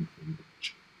of 1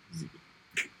 Hz.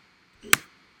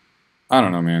 I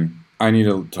don't know, man. I need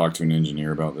to talk to an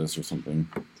engineer about this or something.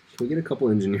 Can we get a couple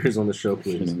engineers on the show, Get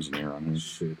please? an engineer on here.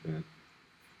 Shit, man.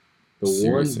 The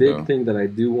Seriously, one big though. thing that I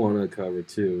do want to cover,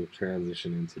 too,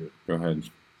 transition into it. Go ahead.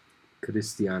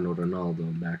 Cristiano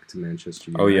Ronaldo back to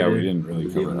Manchester United. Oh, yeah, we didn't really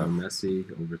cover Lionel that. Messi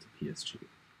over to PSG.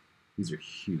 These are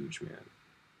huge, man.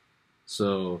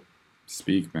 So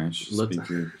Speak, man. Speak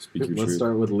your let's truth.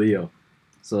 start with Leo.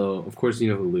 So of course you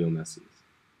know who Leo Messi is.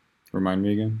 Remind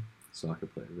me again. Soccer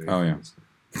player. Very Oh, yeah.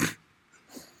 famous.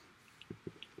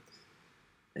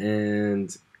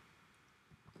 And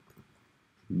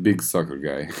Big sucker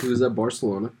guy. he was at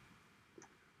Barcelona.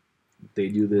 They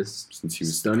do this Since he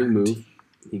was stunning 13. move.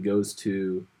 He goes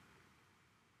to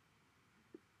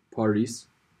Paris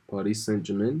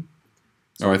Saint-Germain.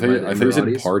 Oh, I thought you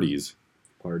said parties.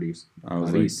 Parties. I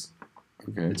was Paris. like,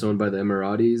 okay. It's owned by the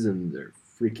Emiratis, and they're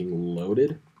freaking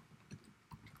loaded.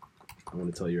 I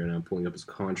want to tell you right now, I'm pulling up his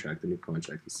contract, the new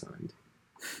contract he signed.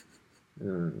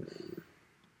 And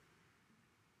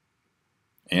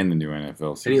the new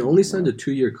NFL season. And he only signed a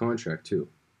 2-year contract, too,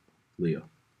 Leo.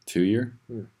 2 year?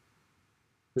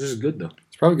 Which is good, though.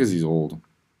 It's probably because he's old.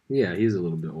 Yeah, he's a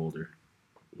little bit older.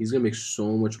 He's going to make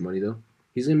so much money, though.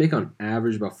 He's going to make on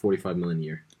average about $45 million a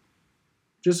year.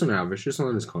 Just on average, just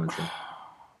on his contract.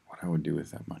 What I would do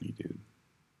with that money, dude?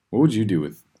 What would you do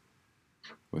with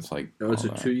like? No, it's a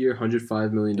all that? 2-year,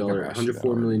 $105 million, I think I've asked you that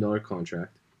 $104 million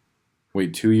contract.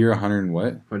 Wait, 2 year, 100 and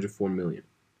what? $104 million.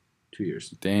 2 years.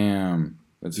 Damn,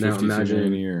 that's Now 52 imagine-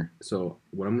 million a year. So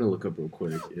what I'm going to look up real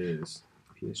quick is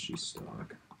PSG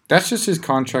stock. That's just his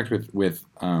contract with the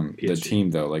PSG.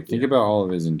 team, though. Like, think Yeah. about all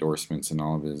of his endorsements and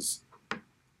all of his,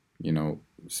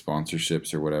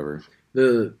 sponsorships or whatever.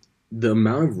 The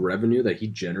amount of revenue that he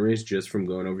generates just from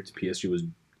going over to PSG was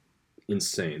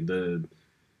insane. Let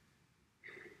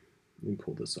me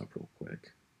pull this up real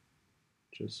quick,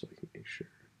 just so I can make sure.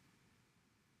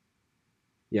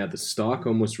 Yeah, the stock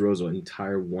almost rose an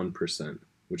entire 1%,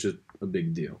 which is a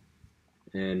big deal.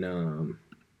 And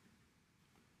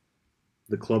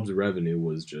the club's revenue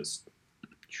was just...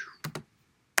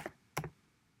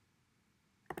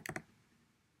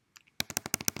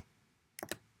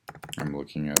 I'm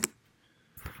looking at.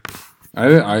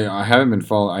 I haven't been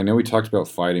following. I know we talked about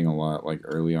fighting a lot, like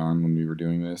early on when we were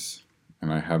doing this,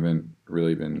 and I haven't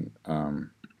really been.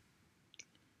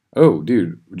 Oh,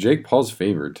 dude, Jake Paul's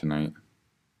favored tonight.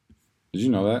 Did you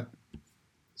know that?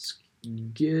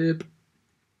 Skip.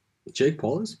 Jake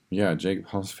Paul is? Yeah, Jake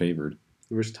Paul's favored.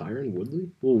 Versus Tyron Woodley?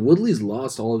 Well, Woodley's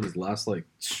lost all of his last, 4.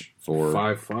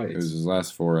 5 It fights. was his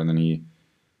last 4, and then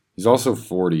he's also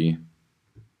 40,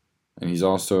 and he's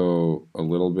also a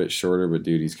little bit shorter. But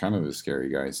dude, he's kind of a scary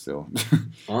guy still.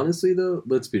 Honestly, though,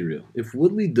 let's be real. If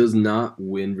Woodley does not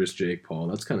win versus Jake Paul,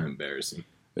 that's kind of embarrassing.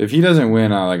 If he doesn't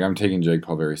win, I'm taking Jake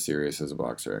Paul very serious as a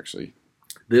boxer. Actually,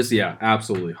 Yeah,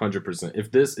 absolutely, 100%.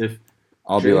 If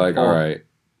I'll be Jake like, Paul- all right,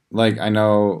 like I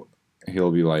know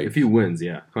he'll be like, he wins,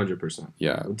 yeah, 100%.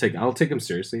 yeah, I'll take him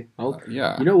seriously.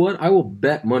 yeah. You know what? I will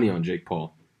bet money on Jake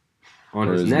Paul on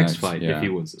Or his his next next, fight yeah. if he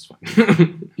wins this fight.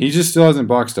 He just still hasn't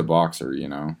boxed a boxer,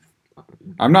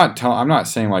 I'm not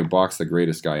saying like box the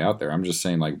greatest guy out there. I'm just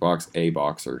saying like box a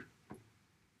boxer.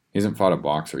 He hasn't fought a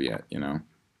boxer yet, He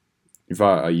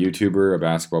fought a YouTuber, a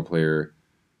basketball player,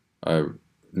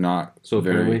 not So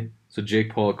very. apparently,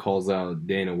 Jake Paul calls out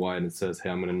Dana White and says, "Hey,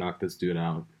 I'm gonna knock this dude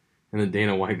out," and then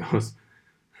Dana White goes,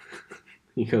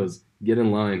 he goes, "Get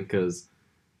in line," because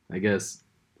I guess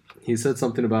he said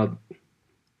something about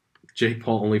Jake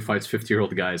Paul only fights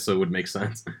 50-year-old guys, so it would make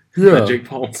sense. Yeah. That Jake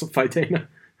Paul wants to fight Dana.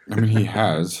 I mean, he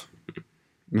has.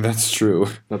 That's true.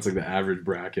 That's like the average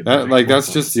bracket.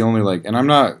 That's just the only and I'm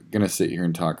not gonna sit here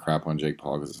and talk crap on Jake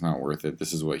Paul because it's not worth it.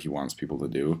 This is what he wants people to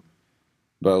do.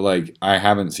 But I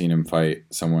haven't seen him fight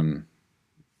someone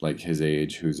his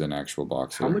age who's an actual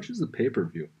boxer. How much is the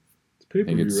pay-per-view? It's I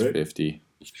think it's right? $50.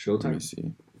 Showtime. Let me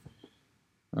see.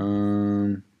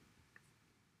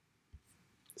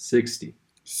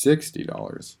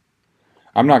 $60.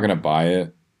 I'm not gonna buy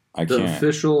it. I can't. The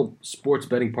official sports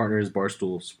betting partner is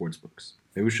Barstool Sportsbooks.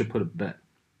 Maybe we should put a bet.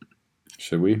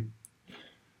 Should we?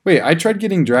 Wait, I tried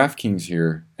getting DraftKings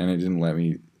here, and it didn't let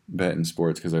me bet in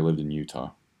sports because I lived in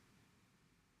Utah.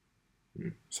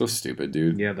 So stupid,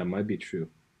 dude. Yeah, that might be true.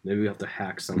 Maybe we have to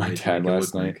hack somebody. My dad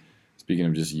last night, speaking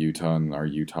of just Utah and our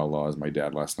Utah laws, my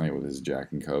dad last night with his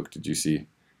Jack and Coke. Did you see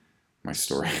my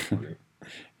story? So funny.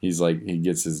 He's he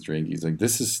gets his drink. He's like,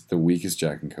 this is the weakest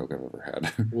Jack and Coke I've ever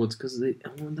had. Well, it's because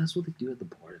that's what they do at the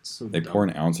bar. It's so They dumb. pour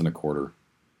an ounce and a quarter.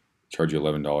 Charge you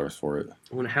 $11 for it.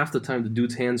 When half the time the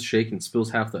dude's hands shake and spills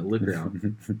half that liquor out.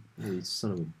 You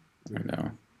son of a... I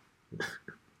know.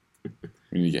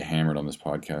 We need to get hammered on this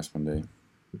podcast one day.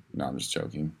 No, I'm just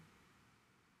joking.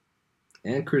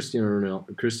 And Cristiano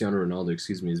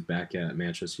Ronaldo, is back at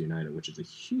Manchester United, which is a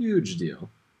huge deal.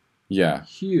 Yeah.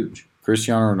 Huge.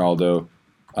 Cristiano Ronaldo,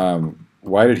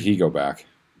 why did he go back?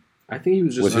 I think he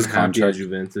was just his unhappy contract at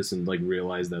Juventus and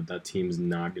realized that team's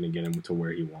not going to get him to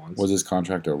where he wants. Was his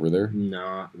contract over there?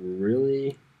 Not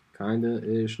really.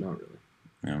 Kinda-ish. Not really.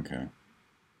 Okay.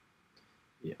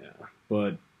 Yeah.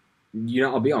 But,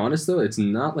 I'll be honest, though. It's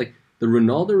not the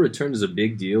Ronaldo return is a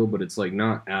big deal, but it's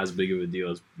not as big of a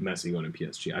deal as Messi going to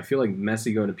PSG. I feel like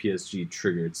Messi going to PSG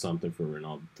triggered something for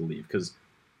Ronaldo to leave. Because...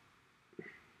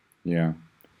 Yeah.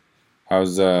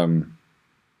 How's...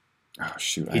 Oh,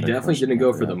 shoot. He definitely didn't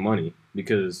go for the money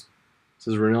because it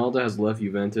says Ronaldo has left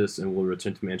Juventus and will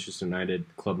return to Manchester United.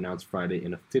 The club announced Friday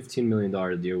in a $15 million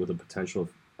deal with a potential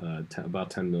of about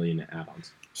 $10 million in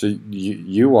add-ons. So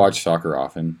you watch soccer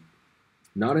often?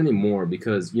 Not anymore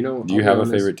because, Do you have a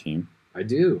favorite team? I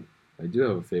do. I do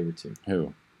have a favorite team.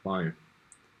 Who? Bayern.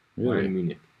 Really? Bayern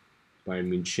Munich. Bayern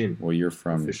München. Well, you're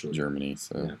from officially. Germany,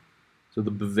 so... Yeah. So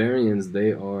the Bavarians,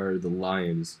 they are the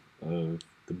lions of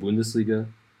the Bundesliga,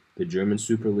 the German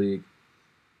Super League,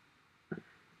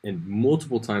 and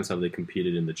multiple times have they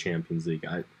competed in the Champions League.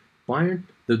 Bayern,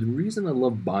 the reason I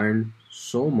love Bayern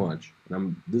so much,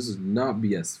 and this is not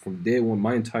BS, from day one,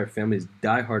 my entire family is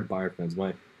diehard Bayern fans.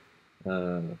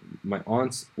 My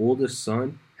aunt's oldest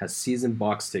son has season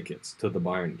box tickets to the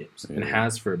Bayern games, and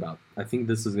has for about, I think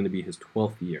this is going to be his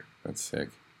 12th year. That's sick.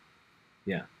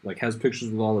 Yeah, has pictures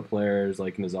with all the players,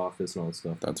 in his office and all that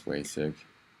stuff. That's way sick.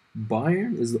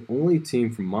 Bayern is the only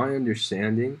team, from my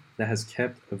understanding, that has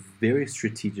kept a very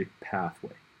strategic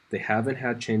pathway. They haven't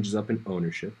had changes up in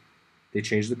ownership. They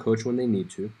change the coach when they need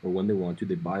to or when they want to.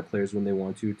 They buy players when they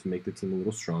want to make the team a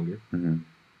little stronger. Mm-hmm.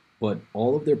 But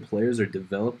all of their players are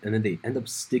developed, and then they end up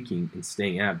sticking and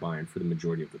staying at Bayern for the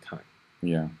majority of the time.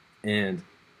 Yeah. And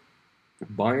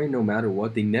Bayern, no matter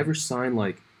what, they never sign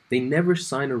a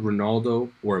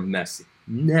Ronaldo or a Messi.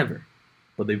 Never.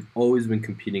 But they've always been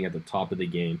competing at the top of the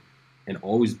game and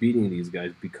always beating these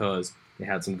guys because they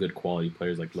had some good quality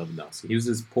players like Lewandowski. He was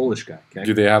this Polish guy. Okay?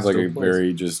 Do they have a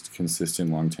very just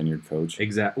consistent, long-tenured coach?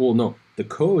 Exactly. Well, no. The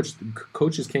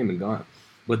coaches came and gone,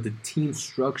 but the team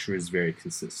structure is very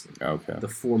consistent. Okay. The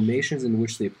formations in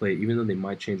which they play, even though they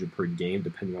might change it per game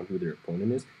depending on who their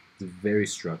opponent is very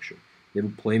structured. They have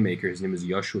a playmaker. His name is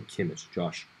Joshua Kimmich.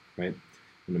 Josh, right?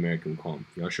 An American would call him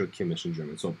Joshua Kimmich in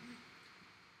German. So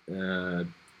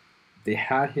they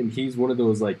had him. He's one of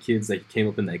those kids that came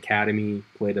up in the academy,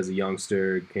 played as a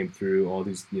youngster, came through all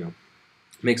these,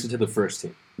 makes it to the first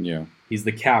team. Yeah. He's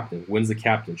the captain, wins the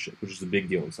captainship, which is a big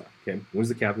deal inside. Okay, wins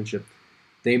the captainship.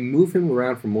 They move him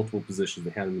around from multiple positions.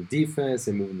 They had him in defense.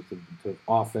 They moved him to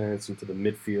offense, into the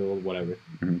midfield, whatever.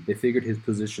 Mm-hmm. They figured his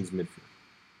position's midfield.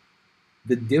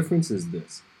 The difference is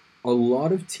this: a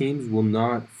lot of teams will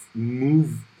not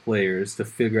move players to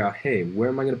figure out, hey, where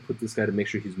am I going to put this guy to make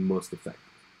sure he's most effective?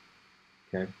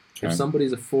 Okay? If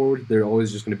somebody's a forward, they're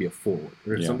always just going to be a forward.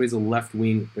 Or if somebody's a left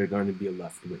wing, they're going to be a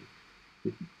left wing.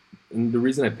 And the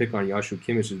reason I pick on Joshua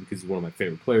Kimmich is because he's one of my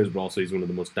favorite players, but also he's one of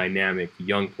the most dynamic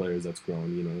young players that's grown,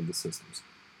 in the systems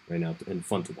right now, and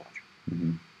fun to watch.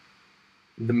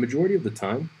 Mm-hmm. The majority of the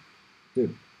time,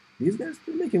 dude, these guys,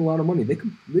 they're making a lot of money. They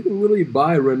can literally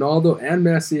buy Ronaldo and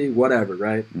Messi, whatever,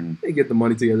 right? Mm-hmm. They get the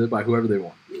money together, buy whoever they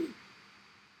want.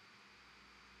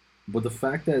 But the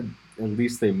fact that at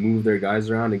least they moved their guys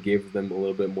around and gave them a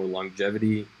little bit more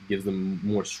longevity, gives them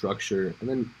more structure, and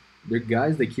then they're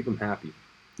guys that keep them happy.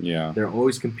 Yeah. They're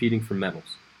always competing for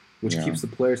medals, which Yeah. keeps the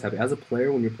players happy. As a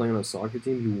player, when you're playing on a soccer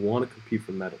team, you want to compete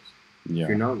for medals. Yeah. If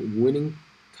you're not winning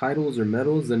titles or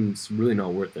medals, then it's really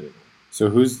not worth it anymore. So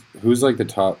who's like the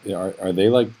top? Are they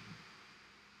like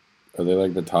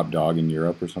the top dog in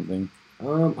Europe or something?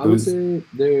 I would say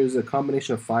there's a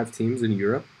combination of 5 teams in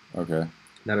Europe Okay.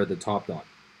 that are the top dog.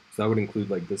 So that would include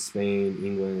like the Spain,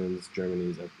 England's,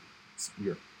 Germany's,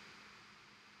 Europe.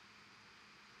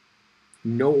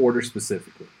 No order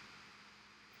specifically.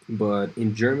 But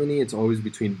in Germany, it's always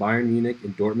between Bayern Munich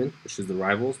and Dortmund, which is the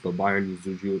rivals, but Bayern is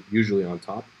usually on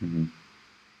top. Mm-hmm.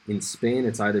 In Spain,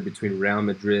 it's either between Real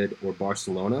Madrid or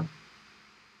Barcelona.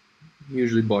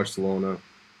 Usually Barcelona,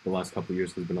 the last couple of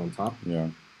years, has been on top. Yeah.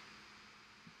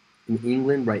 In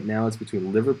England, right now, it's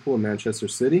between Liverpool and Manchester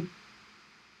City.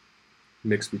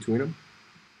 Mixed between them.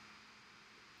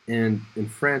 And in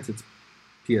France, it's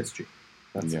PSG.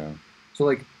 That's it. So,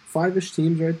 like, 5-ish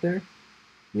teams right there,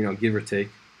 give or take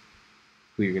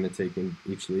who you're going to take in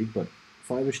each league, but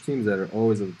 5-ish teams that are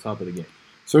always at the top of the game.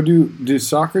 So do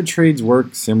soccer trades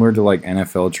work similar to like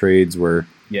NFL trades where?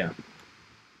 Yeah.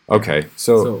 Okay,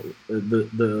 so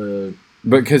the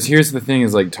but because here's the thing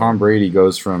is like Tom Brady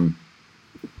goes from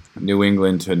New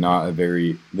England to not a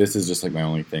very. This is just like my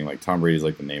only thing. Like Tom Brady's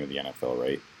like the name of the NFL,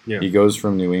 right? Yeah. He goes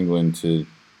from New England to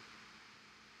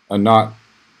a not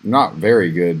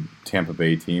very good Tampa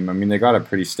Bay team. I mean, they got a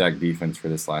pretty stacked defense for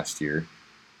this last year,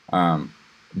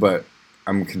 but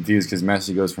I'm confused because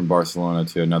Messi goes from Barcelona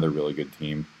to another really good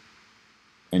team,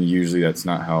 and usually that's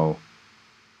not how.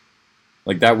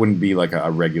 Like that wouldn't be like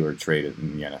a regular trade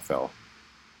in the NFL.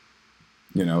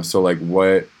 So like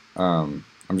what? I'm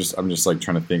just like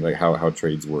trying to think like how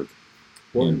trades work.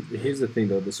 Well, here's the thing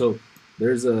though. So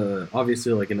there's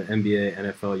obviously like in the NBA,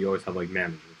 NFL, you always have like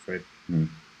managers, right? Mm.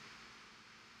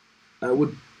 I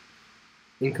would,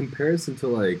 in comparison to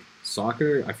like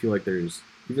soccer, I feel like even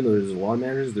though there's a lot of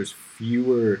managers, there's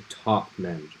fewer top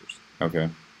managers.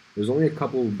 Okay. There's only a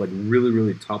couple like really,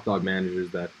 really top dog managers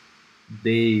that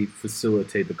they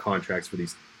facilitate the contracts for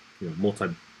these,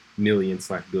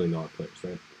 multi-million/billion-dollar players,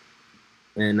 right?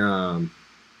 And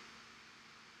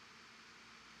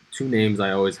 2 names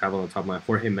I always have on the top of my head: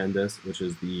 Jorge Mendes, which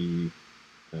is the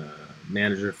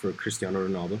manager for Cristiano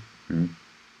Ronaldo. Mm.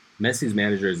 Messi's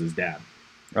manager is his dad.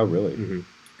 Oh, really? Mm-hmm.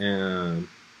 And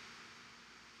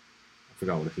I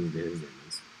forgot what his name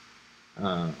is.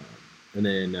 And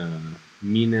then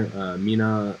Mino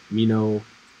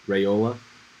Raiola.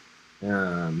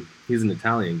 He's an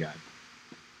Italian guy.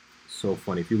 So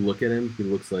funny. If you look at him, he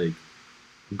looks like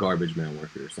a garbage man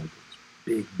worker or something.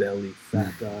 Big belly,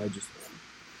 fat guy, just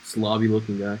slobby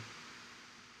looking guy.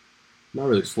 Not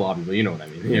really slobby, but you know what I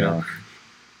mean. You know?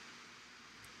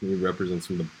 He represents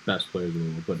some of the best players in the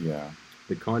world. But yeah,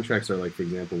 the contracts are like, for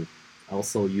example, I'll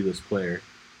sell you this player.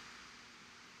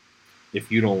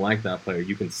 If you don't like that player,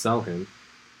 you can sell him.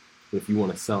 But if you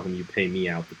want to sell him, you pay me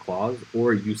out the clause,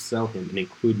 or you sell him and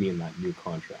include me in that new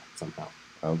contract somehow.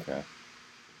 Okay.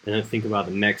 And then think about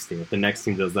the next team. If the next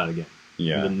team does that again,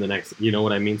 yeah. And then the next, you know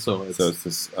what I mean? So it's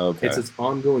this. Okay. It's this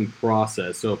ongoing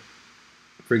process. So,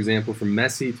 for example, for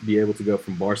Messi to be able to go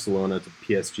from Barcelona to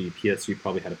PSG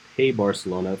probably had to pay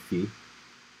Barcelona a fee,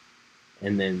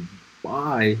 and then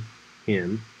buy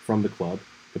him from the club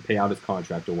to pay out his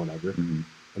contract or whatever, mm-hmm.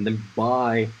 and then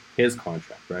buy his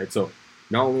contract, right? So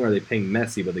not only are they paying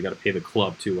Messi, but they got to pay the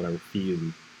club too, whatever fees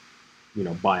and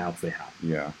buyouts they have.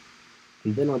 Yeah.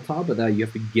 And then on top of that, you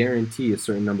have to guarantee a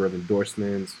certain number of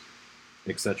endorsements,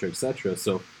 et cetera, et cetera.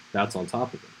 So that's on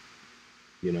top of it.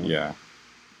 Yeah.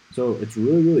 So it's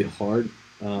really, really hard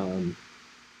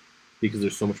because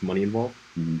there's so much money involved.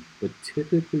 Mm-hmm. But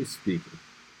typically speaking,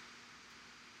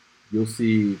 you'll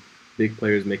see big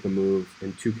players make a move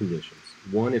in 2 conditions.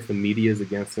 One, if the media is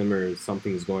against them or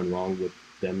something is going wrong with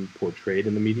them portrayed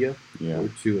in the media. Yeah. Or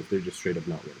 2, if they're just straight up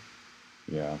not winning.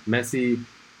 Yeah. Messi,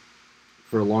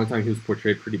 for a long time, he was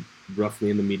portrayed pretty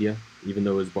roughly in the media, even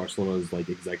though it was Barcelona's like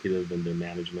executive and their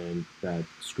management that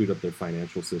screwed up their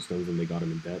financial systems and they got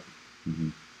him in debt. Mm-hmm.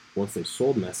 Once they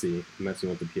sold Messi went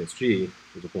to PSG, it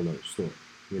was a whole other story.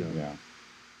 Yeah.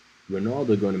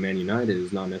 Ronaldo going to Man United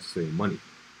is not necessarily money.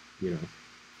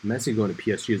 Messi going to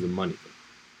PSG is a money thing.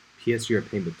 PSG are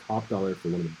paying the top dollar for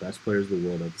one of the best players in the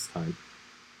world at this time,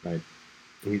 right?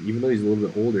 Even though he's a little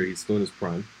bit older, he's still in his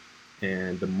prime.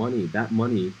 And that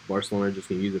money, Barcelona are just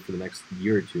going to use it for the next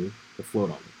year or 2 to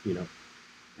float on it,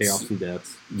 pay off some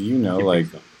debts. Do you know, like,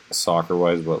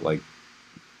 soccer-wise, what, like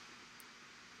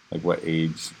what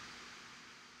age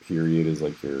period is,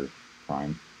 like, your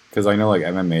prime? Because I know, like,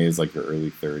 MMA is, like, your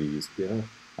early 30s. Yeah.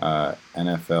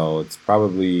 NFL, it's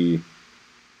probably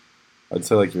I'd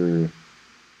say like your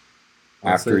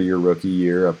I'd after say, your rookie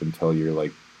year up until you're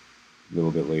like a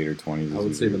little bit later 20s I is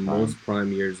would say usually the your prime. most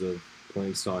prime years of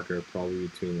playing soccer are probably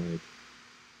between like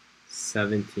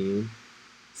 17,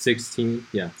 16.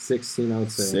 Yeah, 16, I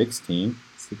would say. 16.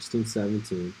 16,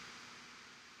 17.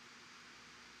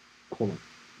 Hold on.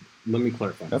 Let me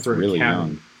clarify. That's For really academy.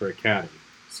 young. For academy.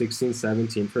 16,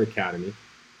 17 for academy.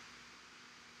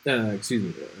 Excuse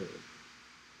me.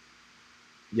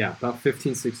 Yeah, about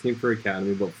 15, 16 for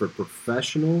academy. But for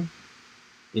professional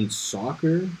in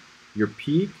soccer, your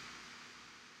peak,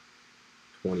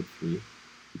 23,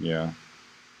 Yeah.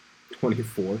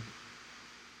 24.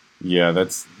 Yeah,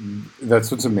 that's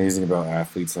what's amazing about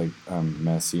athletes like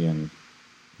Messi and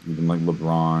even like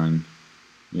LeBron.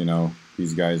 You know,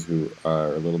 these guys who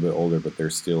are a little bit older, but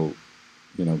they're still,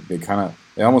 you know, they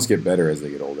almost get better as they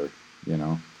get older. You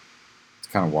know, it's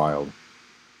kind of wild,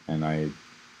 and I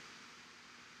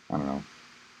don't know.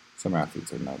 Some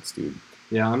athletes are nuts, dude.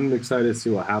 Yeah, I'm excited to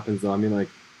see what happens, though. I mean, like,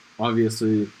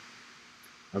 obviously,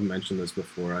 I've mentioned this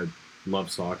before. I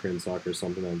love soccer, and soccer is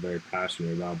something I'm very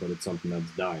passionate about, but it's something that's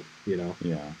died, you know?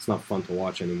 Yeah, It's not fun to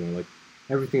watch anymore. Like,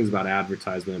 everything's about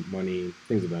advertisement, money,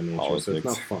 things of that nature, so it's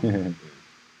not politics. fun.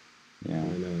 Yeah. Yeah.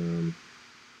 And,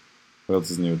 What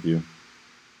else is new with you?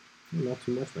 not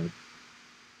too much, man.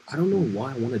 I don't know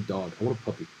why I want a dog. I want a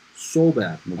puppy so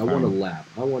bad. What I want a kind? lab.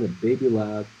 I want a baby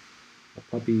lab, a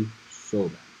puppy so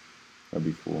bad. That'd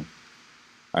be cool.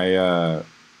 You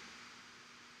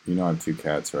know, I have two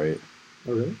cats, right?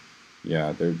 Oh, really?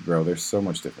 Yeah, they're so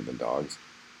much different than dogs.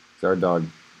 'Cause our dog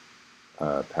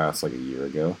passed like a year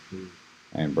ago, Mm.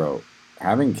 and bro,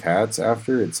 having cats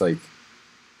after it's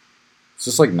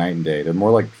just like night and day. They're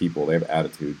more like people. They have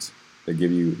attitudes. They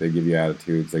give you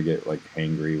attitudes. They get like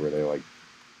hangry where they like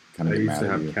kind I of get used mad to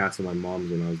at have you. cats at my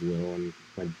mom's when I was little, and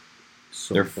like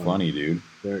so They're fun. funny, dude.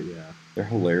 Yeah. They're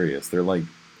hilarious. They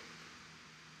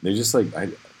just like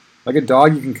a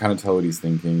dog. You can kind of tell what he's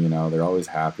thinking. You know, they're always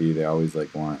happy. They always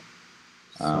like want.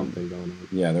 Something going on.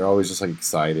 Yeah, they're always just like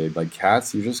excited. Like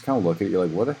cats, you just kind of look at it. You're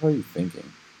like, what the hell are you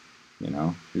thinking? You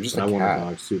know, you're just But a I want a cat.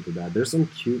 dog super bad. There's some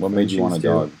cute What made you want a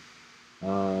Frenchies too.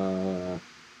 dog?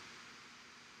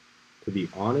 To be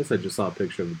honest, I just saw a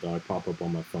picture of a dog pop up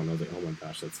on my phone. I was like, oh my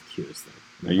gosh, that's the cutest thing.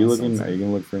 Are And you that looking? sounds Are you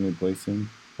gonna look for a new place soon?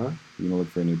 Huh? You gonna look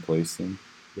for a new place soon?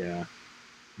 Yeah.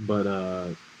 But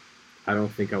I don't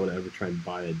think I would ever try and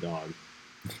buy a dog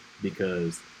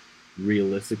because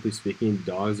realistically speaking,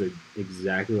 dogs are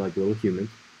exactly like little humans.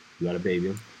 You gotta baby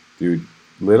them. Dude,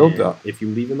 little And dog, if you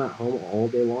leave them at home all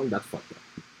day long, that's fucked up.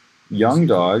 young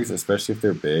dogs, especially if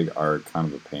they're big, are kind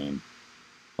of a pain.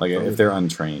 Like Oh. if they're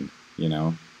untrained, you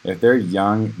know, if they're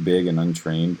young, big, and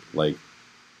untrained, like,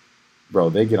 bro,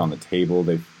 they get on the table.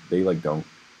 They like don't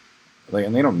like,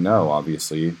 and they don't know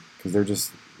obviously because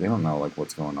they don't know like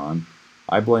what's going on.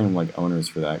 I blame like owners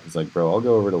for that because like, bro, I'll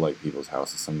go over to like people's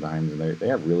houses sometimes and they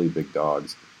have really big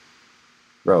dogs,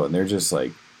 bro, and they're just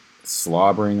like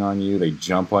slobbering on you. They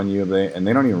jump on you, and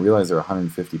they don't even realize they're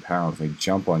 150 pounds. They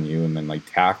jump on you and then like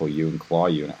tackle you and claw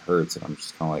you, and it hurts. And I'm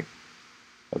just kind of like,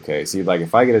 okay, see, like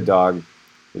if I get a dog,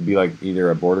 it'd be like either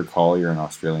a border collie or an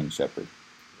Australian shepherd,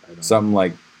 something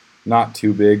like not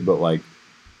too big, but like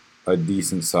a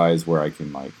decent size where I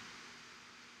can like,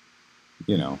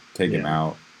 you know, take him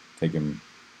out, take him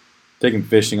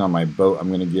fishing on my boat.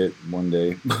 I'm gonna get one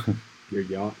day. Your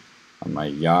yacht. On my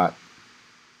yacht.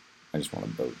 I just want a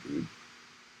boat, dude.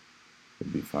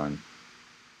 It'd be fun.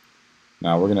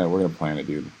 Now we're gonna plan it,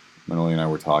 dude. Manoli and I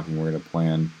were talking. We're gonna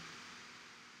plan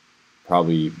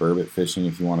probably burbot fishing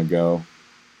if you want to go.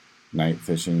 Night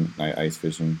fishing, night ice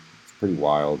fishing. It's pretty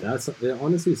wild. It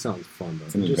honestly sounds fun though.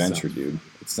 It's an adventure, dude.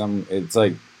 It's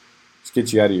like just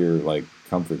get you out of your like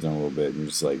comfort zone a little bit, and you're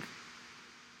just like,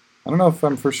 I don't know if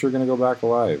I'm for sure gonna go back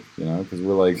alive, you know, because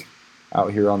we're like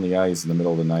out here on the ice in the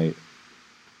middle of the night.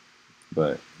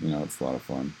 But you know, it's a lot of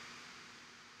fun.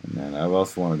 And then I've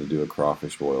also wanted to do a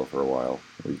crawfish boil for a while,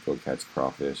 where you go catch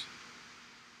crawfish,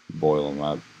 boil them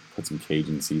up, put some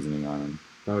Cajun seasoning on them.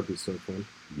 That would be so fun.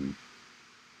 Mm-hmm.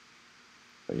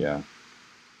 But yeah,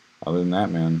 other than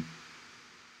that, man.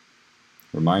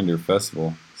 Reminder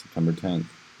festival, September 10th.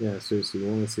 Yeah, seriously, we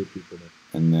want to see people there.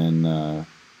 And then, well,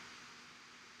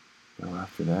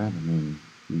 after that, I mean,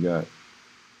 you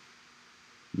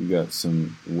got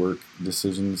some work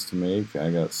decisions to make.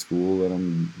 I got school that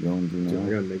I'm going through now. Dude, I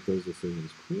gotta make those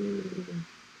decisions.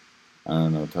 I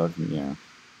don't know. Yeah.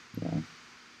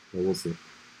 Well, we'll see.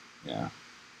 Yeah.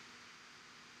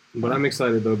 But I'm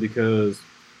excited though because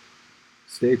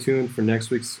stay tuned for next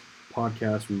week's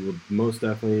podcast. We will most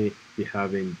definitely be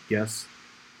having guests.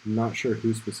 I'm not sure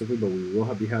who specifically, but we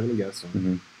will be having a guest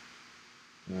on.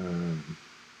 Mm-hmm.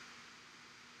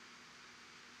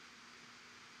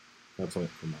 That's all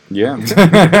for mine. Yeah.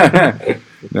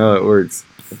 No, it works.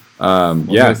 I'm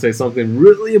gonna say something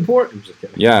really important. Just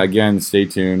kidding. Yeah, again, stay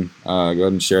tuned. Go ahead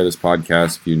and share this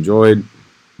podcast if you enjoyed.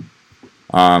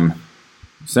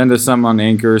 Send us something on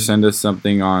Anchor. Send us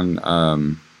something on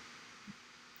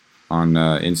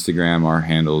Instagram. Our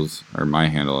handles, or my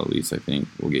handle at least, I think.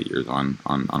 We'll get yours on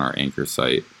our Anchor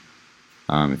site.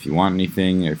 If you want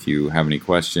anything, if you have any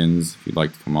questions, if you'd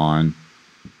like to come on,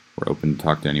 we're open to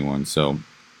talk to anyone. So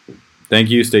thank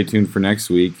you. Stay tuned for next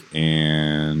week,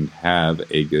 and have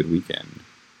a good weekend.